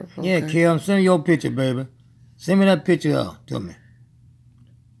 Kiara. Okay. Yeah, Kiara, send me your picture, baby. Send me that picture up to me.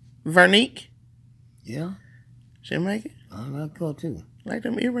 Vernique? Yeah. She make it? I like her too. Like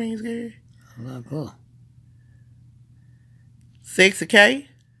them earrings, girl. I like her. Sexy K?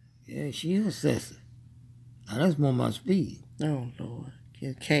 Yeah, she is sexy. Now that's more my speed. Oh, Lord.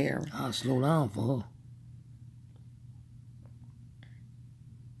 Get Karen. I'll slow down for her.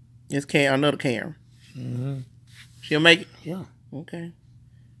 It's Karen, another Karen. Mm-hmm. She'll make it? Yeah. Okay.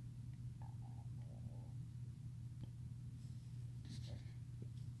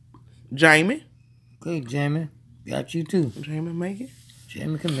 Jamie? Okay, Jamie. Got you too. Jamie make it?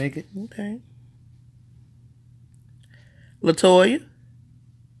 Jamie can make it. Okay. Latoya?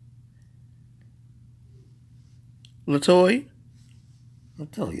 Latoya? I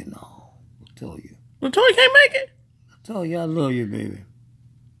tell you no. I tell you. Latoya can't make it? I tell you I love you, baby.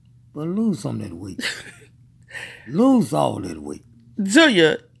 But lose some of that weight. Lose all that weight.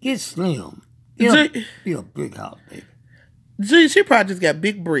 Julia. Get slim. Be a big house, baby. Julia, she probably just got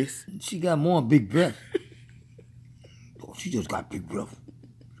big breasts. She got more big breath. Oh, she just got big breath.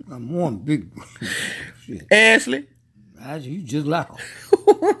 She got more big breath. Ashley? Ashley, you just like her.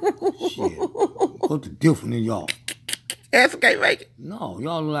 Shit. What's the difference in y'all? Ashley can't make it. No,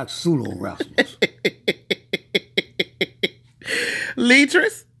 y'all look like pseudo wrestlers.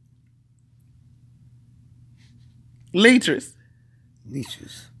 Leatrice? Leatrice.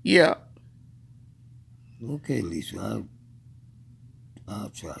 Leatrice. Yeah. Okay, Lisa. I'll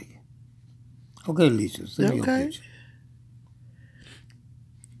try you. Okay, Lisa. Send me your picture.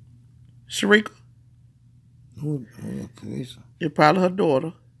 Sharika. Who? Teresa. It's probably her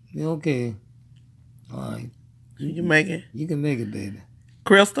daughter. Yeah, okay. All right. You can make it. You can make it, baby.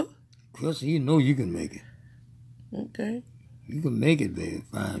 Crystal. Crystal, you know you can make it. Okay. You can make it, baby.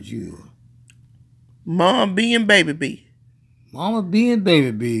 Find you. Mom B and Baby B. Mama B and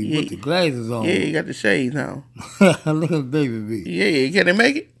Baby B with the glasses on. Yeah, you got the shades on. Look at Baby B. Yeah, can they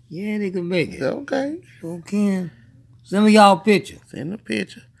make it? Yeah, they can make it. Okay. Sure can. Send me y'all picture. Send a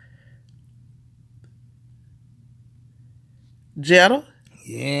picture. Jetta?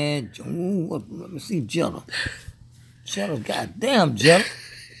 Yeah, let me see Jetta. Jetta, goddamn Jetta.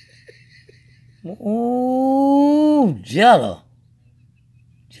 Oh, Jetta.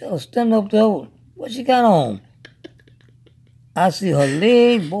 Jetta, stand up there. What she got on? I see her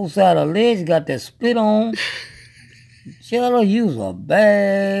legs, both sides of her legs got that split on. Jetta, you's a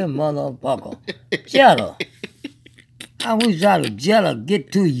bad motherfucker. Jetta. I wish I could Jetta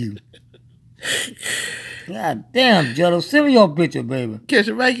get to you. God damn, Jetta. Send me your picture, baby. Can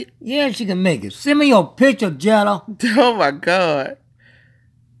she make it? Yeah, she can make it. Send me your picture, Jetta. Oh, my God.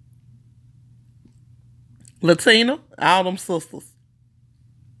 Latina, all them sisters.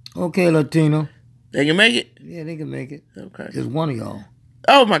 Okay, Latino. They can make it? Yeah, they can make it. Okay. Just one of y'all.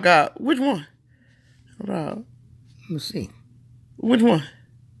 Oh, my God. Which one? Hold on. Let me see. Which one?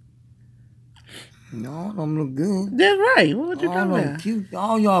 No, them look good. That's right. What you talking about? Cute.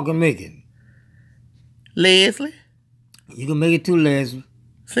 All y'all can make it. Leslie? You can make it too, Leslie.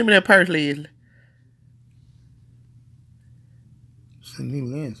 Send me that purse, Leslie. Send me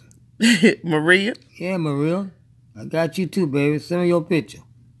Leslie. Maria? Yeah, Maria. I got you too, baby. Send me your picture.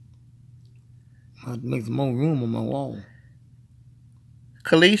 I have to make some more room on my wall.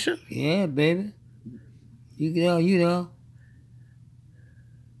 Kalisha? Yeah, baby. You there.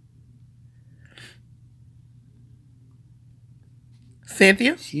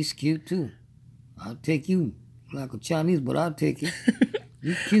 Cynthia? She's cute too. I'll take you like a Chinese, but I'll take you.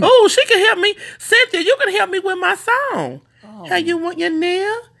 You cute. Oh, she can help me. Cynthia, you can help me with my song. Oh. How you want your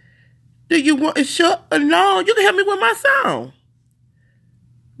nail? Do you want it short or long? You can help me with my song.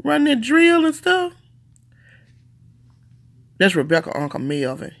 Run that drill and stuff. That's Rebecca Uncle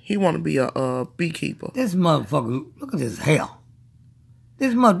Melvin. He want to be a beekeeper. This motherfucker, look at his hair.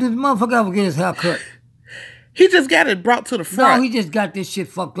 This motherfucker ever get his hair cut? He just got it brought to the front. No, he just got this shit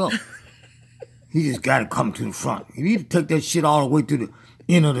fucked up. He just got to come to the front. He need to take that shit all the way to the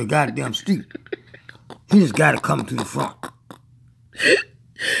end of the goddamn street. He just got to come to the front.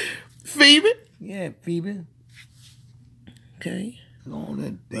 Phoebe? Yeah, Phoebe. Okay. Long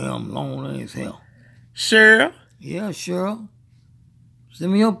that damn long ass hair. Cheryl? Yeah, Cheryl.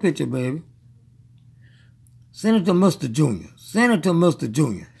 Send me your picture, baby. Send it to Mr. Junior. Send it to Mr.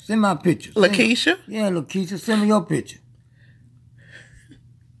 Junior. Send my picture. Lakeisha? Yeah, Lakeisha, send me your picture.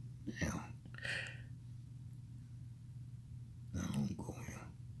 Yeah. I don't go here.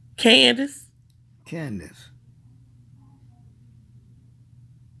 Candace? Candace.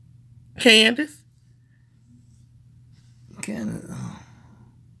 Candace? Candace.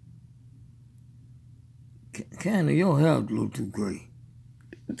 Candace, your hair a little too gray.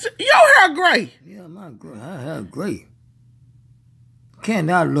 Your hair gray. Yeah, my gray. Her hair gray.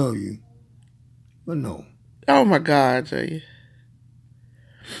 Candace, I love you. But no. Oh my God, Jay.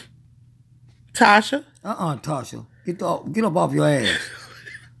 Tasha? Tasha. Get up off your ass.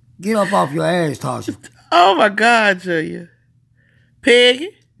 Get up off your ass, Tasha. Oh my God, Jay.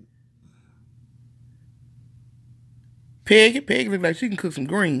 Peggy? Peggy look like she can cook some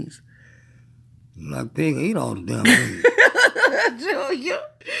greens. Like Peggy eat all the damn greens. Junior.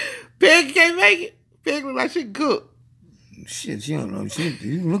 Peggy can't make it. Peggy look like she can cook. Shit, she don't know.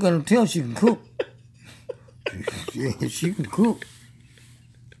 You look at her, tell she can cook. She can cook.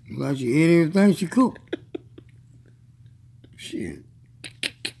 Like she ate everything she cooked. Shit.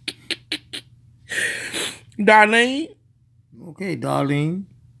 Darlene? Okay, Darlene.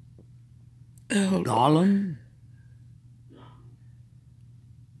 Oh, Darling.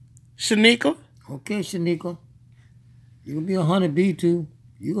 Shanika? Okay, Shanika. You can be a honeybee too.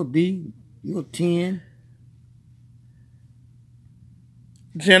 You a bee. You a 10.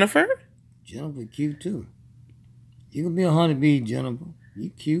 Jennifer? Jennifer cute too. You can be a honeybee, Jennifer. You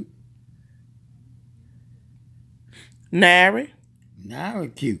cute. Nary?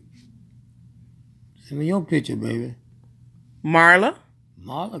 Naira cute. Send me your picture, baby. Marla?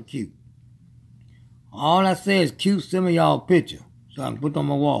 Marla cute. All I say is cute. Send me y'all picture so I can put on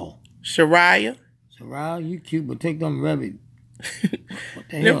my wall. Shariah? Shariah, you cute, but take them rabbit. What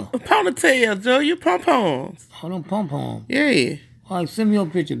the hell? Ponytail, Joe. You pom-poms. Oh, them pom-poms. Yeah. All right, send me your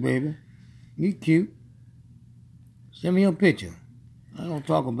picture, baby. You cute. Send me your picture. I don't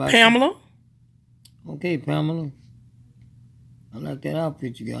talk about Pamela? you. Okay, Pamela. I like that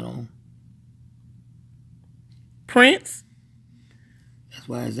outfit you got on. Prince? That's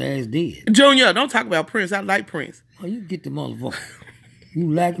why his ass dead. Junior, don't talk about Prince. I like Prince. Oh, you get the motherfucker.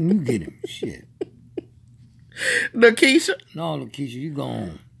 You like him, you get him. Shit. Lakeisha? No, Lakeisha, you go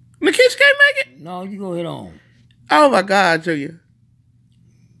on. Lakeisha can't make it? No, you go ahead on. Oh, my God, Junior.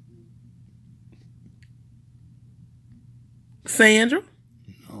 Sandra?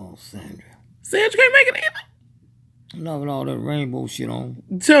 No, Sandra. Sandra can't make it either? Not with all that rainbow shit on.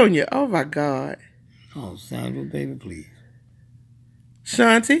 Junior, oh, my God. Oh, Sandra, baby, please.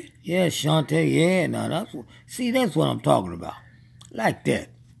 Shanti? Yeah, Shantae, yeah. Now, that's what I'm talking about. Like that.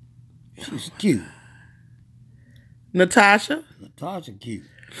 She's cute. Natasha? Natasha cute.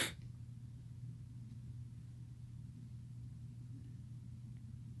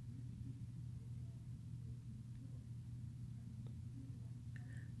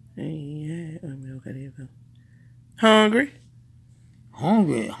 Yeah, okay, there you go. Hungry?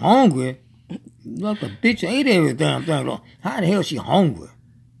 Hungry? Like a bitch ate every damn thing. How the hell she hungry?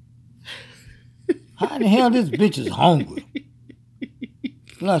 How the hell this bitch is hungry?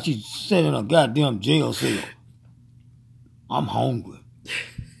 Like she sat in a goddamn jail cell. I'm hungry.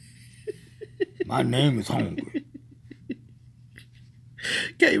 My name is Hungry.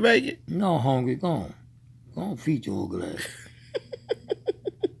 Can't you make it? No, Hungry, go on. Go on, feed your ugly ass.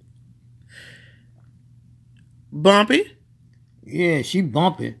 Bumpy? Yeah, she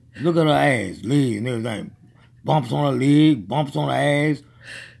bumpy. Look at her ass, leg and everything. Bumps on her leg, bumps on her ass,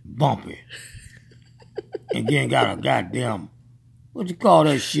 bumpy. And then got a goddamn, what you call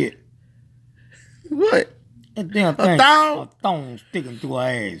that shit? What? That damn thing. A thong? A thong sticking through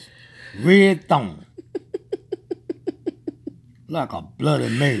her ass. Red thong. Like a bloody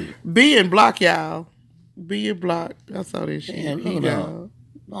Mary. Being blocked, y'all. Being blocked. I saw this shit. Yeah, look at that.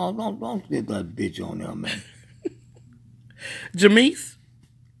 No, don't get that bitch on there, man. Jamise?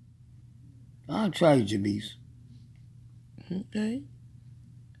 I'll try you, Jamise. Okay.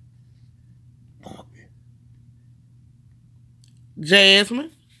 Bumpy.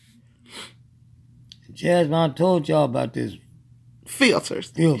 Jasmine? Jasmine, I told y'all about this Filters.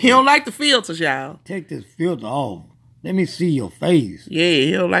 filter. He don't like the filters, y'all. Take this filter off. Let me see your face. Yeah,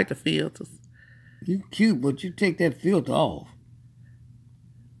 he don't like the filters. You cute, but you take that filter off.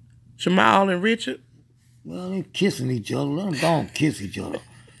 Jamal and Richard. Well, they kissing each other. Let them go and kiss each other.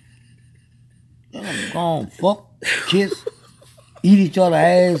 Let them go and fuck, kiss, eat each other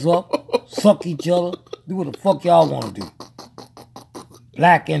ass up, suck each other. Do what the fuck y'all want to do.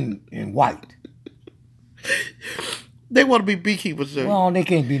 Black and white. They want to be beekeepers, sir. Well, they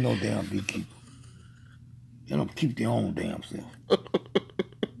can't be no damn beekeeper. They don't keep their own damn self.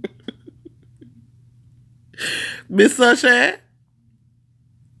 Miss Sunshine?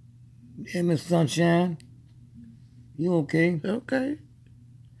 Yeah, Miss Sunshine. You okay? Okay.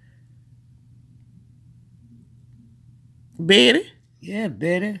 Betty? Yeah,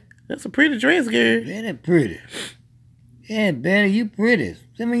 Betty. That's a pretty dress, girl. Betty pretty. Yeah, Betty, you pretty.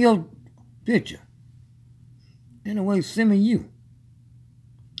 Send me your picture. Anyway, send me you.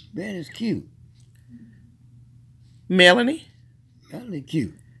 Betty's cute. Melanie? Melanie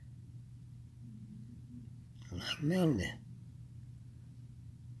cute. I like Melanie.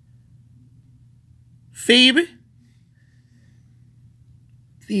 Phoebe?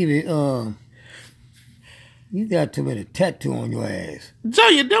 Phoebe, you got too many tattoo on your ass.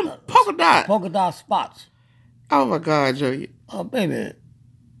 Junior, them polka dot. Polka dot spots. Oh my God, Junior. Oh, baby.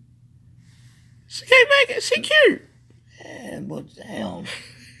 She can't make it. She cute. Yeah, but damn.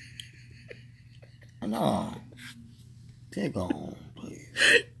 No. Take her home, please.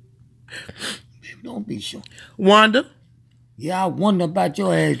 Baby, don't be sure. Wanda? Yeah, I wonder about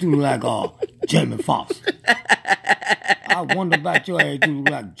your ass. You look like Jamie Foxx. I wonder about your ass. You look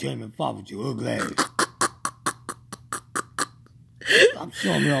like Jamie Foxx with your ugly ass. Stop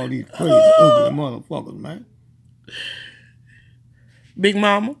showing me all these crazy, ugly motherfuckers, man. Big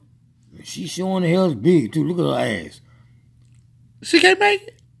Mama? She showing the hell's big, too. Look at her ass. She can't make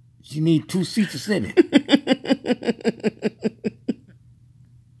it? She need 2 seats to sit in.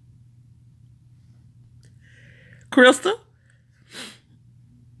 Krista?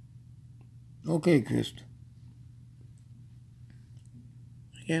 Okay, Krista.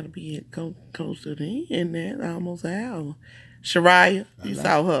 Gotta be close to the end there, almost an hour. Shariah, we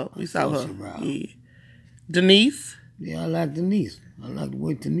saw her. We saw her. Yeah. Denise? Yeah, I like Denise. I like the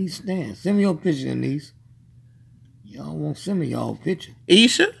way Denise stands. Send me your picture, Denise. Y'all won't send me y'all picture.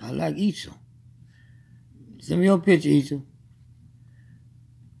 Isha? I like Isha. Send me your picture, Isha.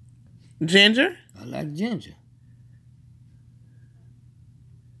 Ginger? I like Ginger.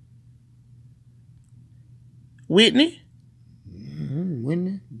 Whitney?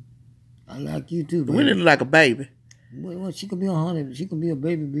 Whitney. I like you too, baby. Whitney look like a baby. Well, she could be a honey. She could be a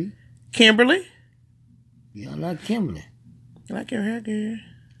baby bee. Kimberly? Yeah, I like Kimberly. I like your hair, girl.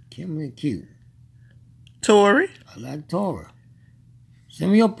 Kimberly cute. Tori? I like Tora.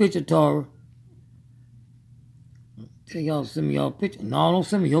 Send me your picture, Tora. Tell y'all to send me your picture. No, don't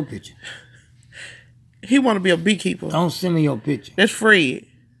send me your picture. He want to be a beekeeper. Don't send me your picture. That's Fred.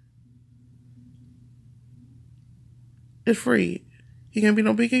 It's Fred. He can't be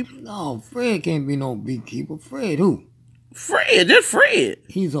no beekeeper? No, Fred can't be no beekeeper. Fred who? Fred. That's Fred.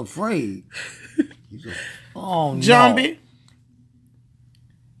 He's afraid. Oh, no. Jumbie.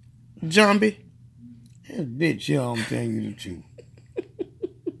 Jumbie. This bitch here, I'm telling you the truth.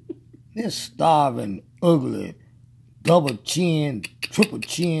 This starving, ugly, double chin, triple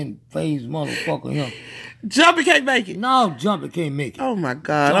chin face motherfucker here. Jumbie can't make it. No, Jumpy can't make it. Oh my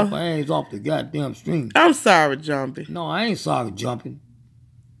God. Jump her ass off the goddamn string. I'm sorry, Jumbie. No, I ain't sorry jumping.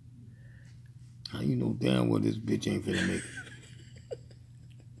 Now you know damn well this bitch ain't finna make it.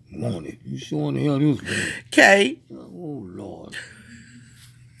 Want it. You sure in the hell this finna. Kay. Oh, Lord.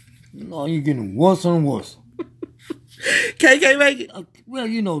 No, you getting worse and worse. Kay can't make it. Well,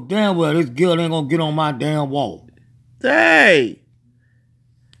 you know damn well this girl ain't gonna get on my damn wall. Hey.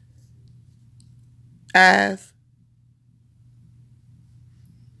 Eyes.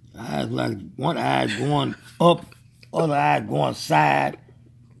 Eyes like one eye going up, other eye going side.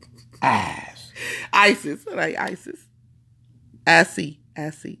 Eyes. Isis. I like Isis. I see.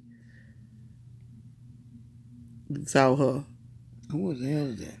 You saw her. Who the hell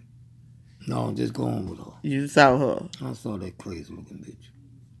is that? No, just go on with her. You saw her. I saw that crazy looking bitch.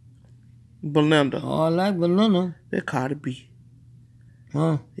 Belinda. Oh, I like Belinda. That's Cardi B.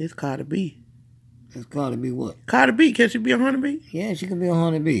 Huh? It's Cardi B. It's Cardi B what? Cardi B, can she be a honeybee? Yeah, she can be a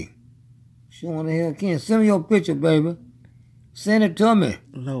honeybee. She want the hell can. Send me your picture, baby. Send it to me.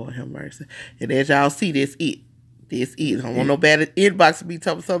 Lord have mercy. And as y'all see, this it. This it. I don't want no bad inbox to be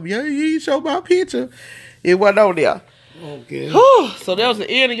telling something. Yeah, you ain't show my picture. It wasn't on there. Okay. So that was the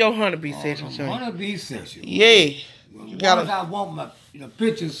end of your honeybee session, Shane. Honeybee session. Yeah. You gotta. I want the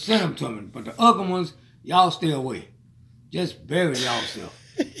pictures, send them to me. But the other ones, y'all stay away. Just bury yourself.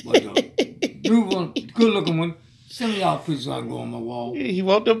 But the blue one, good looking one, send me y'all pictures so I can go on my wall. You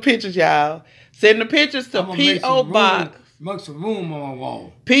want them pictures, y'all. Send the pictures to P.O. Box. Make some room on my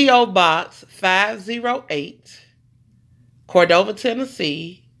wall. P.O. Box 508, Cordova,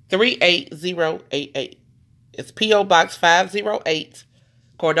 Tennessee 38088. It's P.O. Box 508,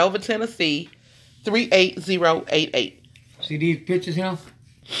 Cordova, Tennessee 38088. See these pictures here?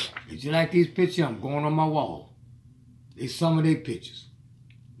 If you like these pictures, I'm going on my wall. These some of their pictures.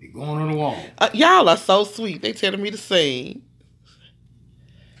 They going on the wall. Y'all are so sweet. They telling me to sing.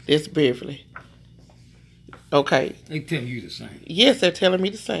 It's Beverly. Okay. They telling you to sing. Yes, they're telling me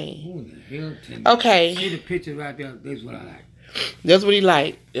to sing. Who the hell telling Okay. See the picture right there? That's what I like. That's what he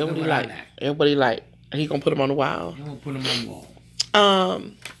like. That's what he I like. That's what he like. He gonna put them on the wall. I'm gonna put them on the wall.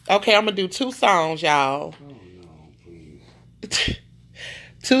 Okay, I'm gonna do 2 songs, y'all. Oh no, please.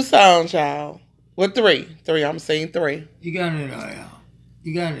 2 songs, y'all. Well, 3. I'm gonna sing 3. You got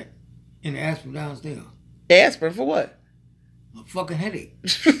it in the aspirin downstairs. Aspirin for what? A fucking headache.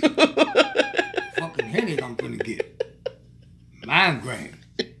 Fucking headache I'm gonna get. Migraine.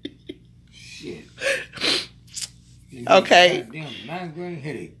 Shit. Okay. Goddamn migraine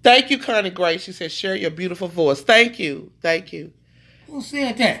headache. Thank you, Connie Grace. She said, share your beautiful voice. Thank you. Who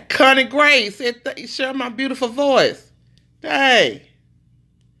said that? Connie Grace said, share my beautiful voice. Dang.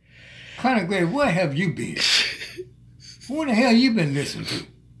 Connie Gray, where have you been? Who the hell you been listening to?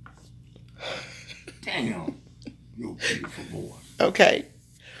 Damn. Your beautiful voice. Okay.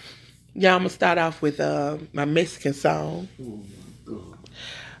 Yeah, I'm going to start off with my Mexican song. Oh, my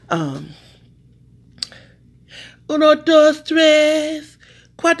God. Uno, dos, tres,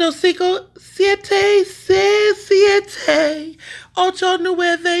 cuatro, cinco, siete, seis, siete, ocho,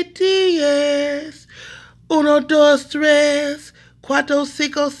 nueve, diez. Uno, dos, tres, cuatro,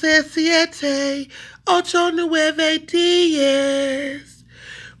 cinco, seis, siete, ocho, nueve, diez.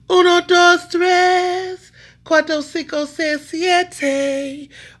 Uno, dos, tres, cuatro, cinco, seis, siete,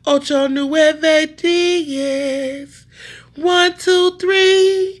 ocho, nueve, diez. 1, 2,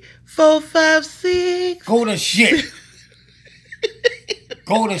 3, 4, 5, 6. Go to shit.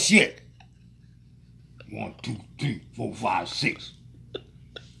 Go to shit. 1, 2, 3, 4, 5, 6.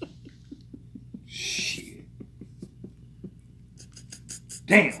 Shit.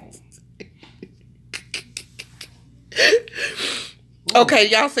 Damn. Okay,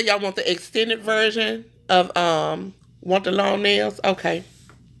 y'all say y'all want the extended version of Want the Long Nails? Okay.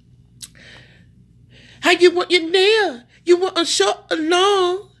 How you want your nail? You want a short or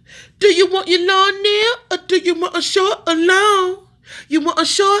long? Do you want your long nail or do you want a short or long? You want a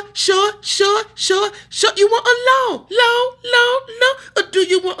short, short, short, short, short. You want a long, long, long, long. Or do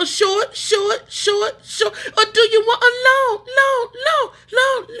you want a short, short, short, short? Or do you want a long, long, long,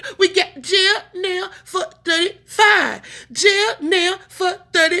 long? We got gel nail for 35. Gel nail for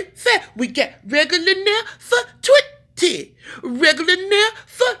 35. We got regular nail for 20. Regular nail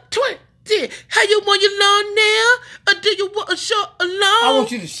for 20. How you want your long nail? Or do you want a short or long? I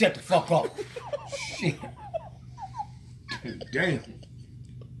want you to shut the fuck up. Shit. Damn.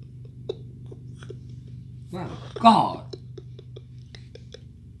 My God.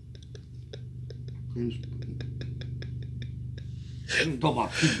 You talk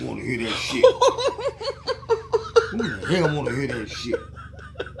about people want to hear that shit. Who the hell want to hear that shit?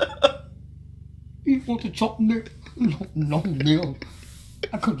 You want to chop nail? No nail.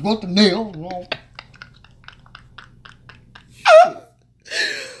 I could want the nail wrong.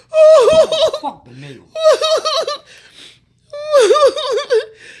 Fuck the nail.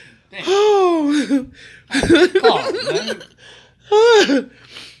 Oh. God, man.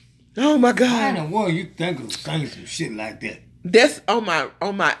 Oh my Why God. in the world you think of saying some shit like that? That's on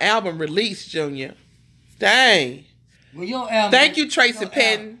my album release, Junior. Dang. Well, your album, Thank you, Tracy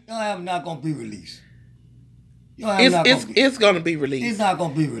Patton. Your album not gonna be released. Your album not gonna be. It's gonna be released. It's not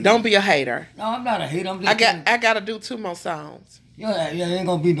gonna be released. Don't be a hater. No, I'm not a hater. I'm just I gotta do 2 more songs. Yeah, ain't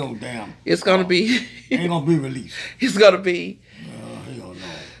gonna be no damn. It's gonna be Ain't gonna be released. it's gonna be Hell no.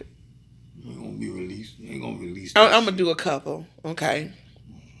 Ain't gonna be released. Ain't gonna release. I'm gonna do a couple. Okay.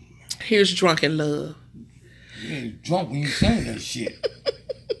 Here's Drunken Love. You ain't drunk when you saying that shit.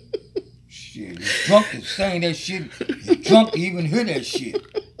 Shit, you drunk to saying that shit. You drunk to even hear that shit.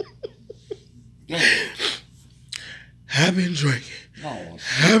 Damn. I've been drinking. Oh,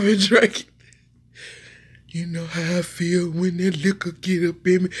 I've been drinking. You know how I feel when that liquor get up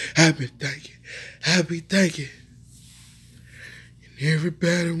in me. I be thinking. And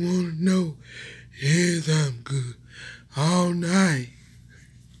everybody wanna know is I'm good all night.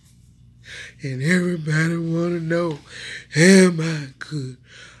 And everybody wanna know, am I good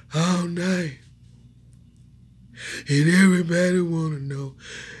all night? and everybody wanna know.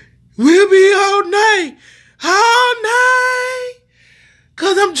 We'll be all night,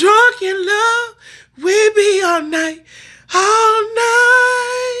 cause I'm drunk in love. We'll be all night,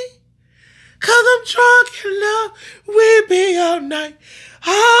 cause I'm drunk in love. We'll be all night,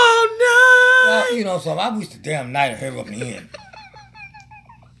 Well, you know something, I wish the damn night hurry up and end.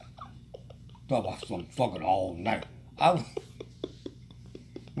 Talk about some fucking all night.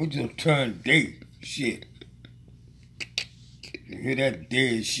 We just turned day shit. You hear that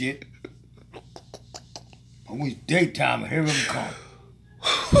dead shit? I wish daytime hurry up and come.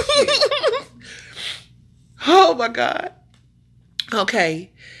 Oh my God.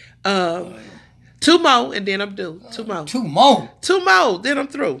 Okay. 2 more and then I'm due. 2 more. 2 more? 2 more, then I'm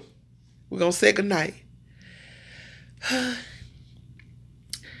through. We're gonna say goodnight.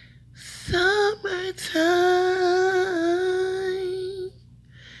 Summertime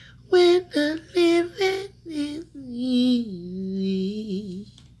when the living is easy.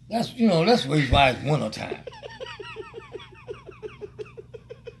 That's the reason why it's wintertime.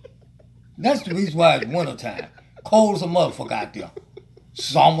 That's the reason why it's wintertime. Cold as a motherfucker out there.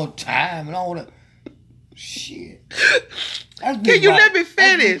 Summertime and all that. Shit. Can you let me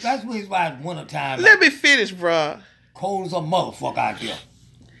finish? That's the reason why it's wintertime. Let me finish, bruh. Cold as a motherfucker out there.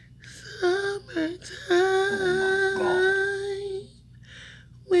 Summertime Oh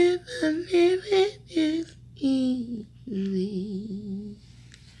when the living is easy.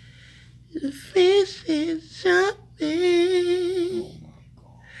 The fish is jumping. my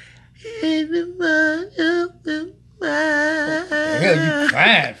God. And the mud What the hell you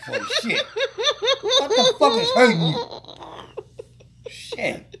crying for? Shit. What the fuck is hurting you?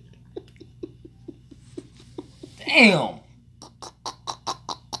 Shit. Damn.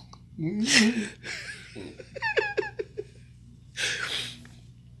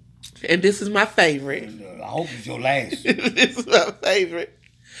 And this is my favorite. I hope it's your last. This is my favorite.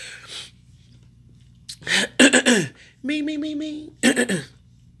 Me.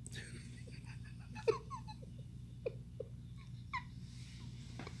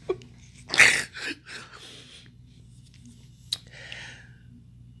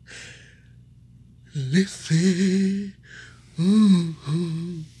 Listen,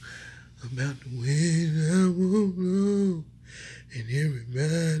 about the way I won't know, and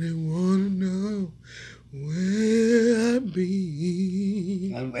everybody wanna know where I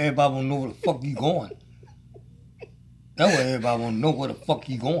be. Everybody wanna know where the fuck you going. That's why everybody wanna know where the fuck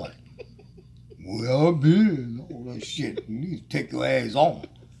you going. Where I been, all that shit. You need to take your ass on.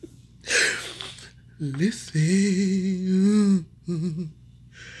 Listen,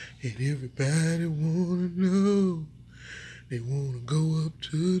 and everybody wanna know. They wanna go up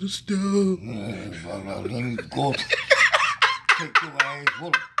to the stove. Let me go. Take your ass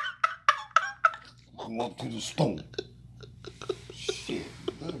with them. Go up to the stove. Shit,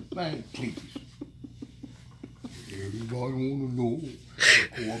 man, please. Everybody wanna know.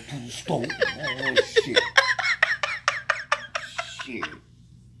 Go up to the stove. All that shit. Shit.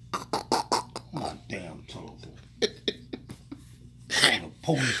 My damn telephone. Call the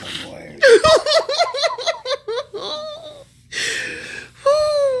police on your ass.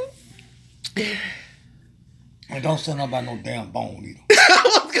 And don't say nothing about no damn bone either. I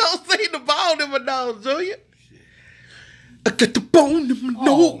was gonna say the bone in my nose, Junior. I got the bone in my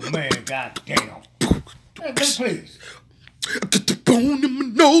nose. Oh man, goddamn. Hey, please. I got the bone in my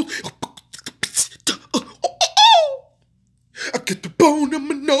nose. I got the bone in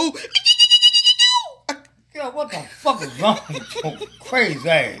my nose. Yeah, what the fuck is wrong with your crazy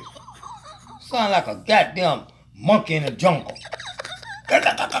ass? Sound like a goddamn monkey in the jungle.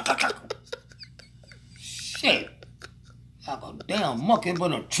 Shit. Like a damn monkey in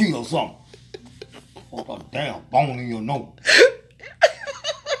a tree or something. What a damn bone in your nose. Shit.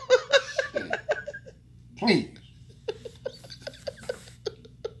 Please.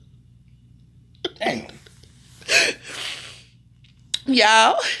 Damn.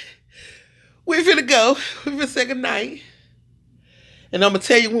 Y'all, we finna go. We finna say goodnight. And I'm gonna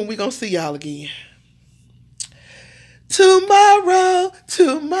tell you when we gonna see y'all again. Tomorrow,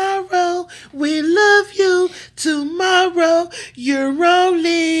 we love you. Tomorrow, you're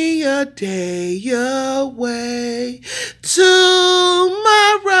only a day away.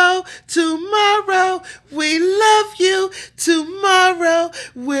 Tomorrow, we love you. Tomorrow,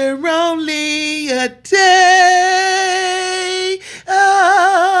 we're only a day away.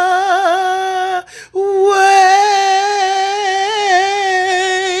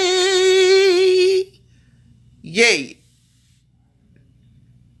 Yay.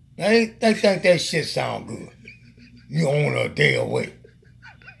 They think that shit sound good. You only a day away.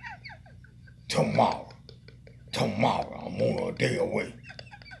 Tomorrow. tomorrow. I'm on a day away.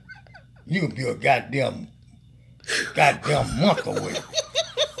 You'll be a goddamn month away.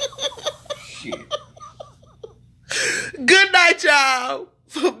 Shit. Good night, y'all.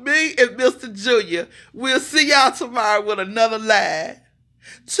 For me and Mr. Junior, we'll see y'all tomorrow with another live.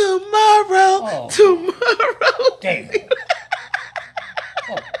 Tomorrow. Damn.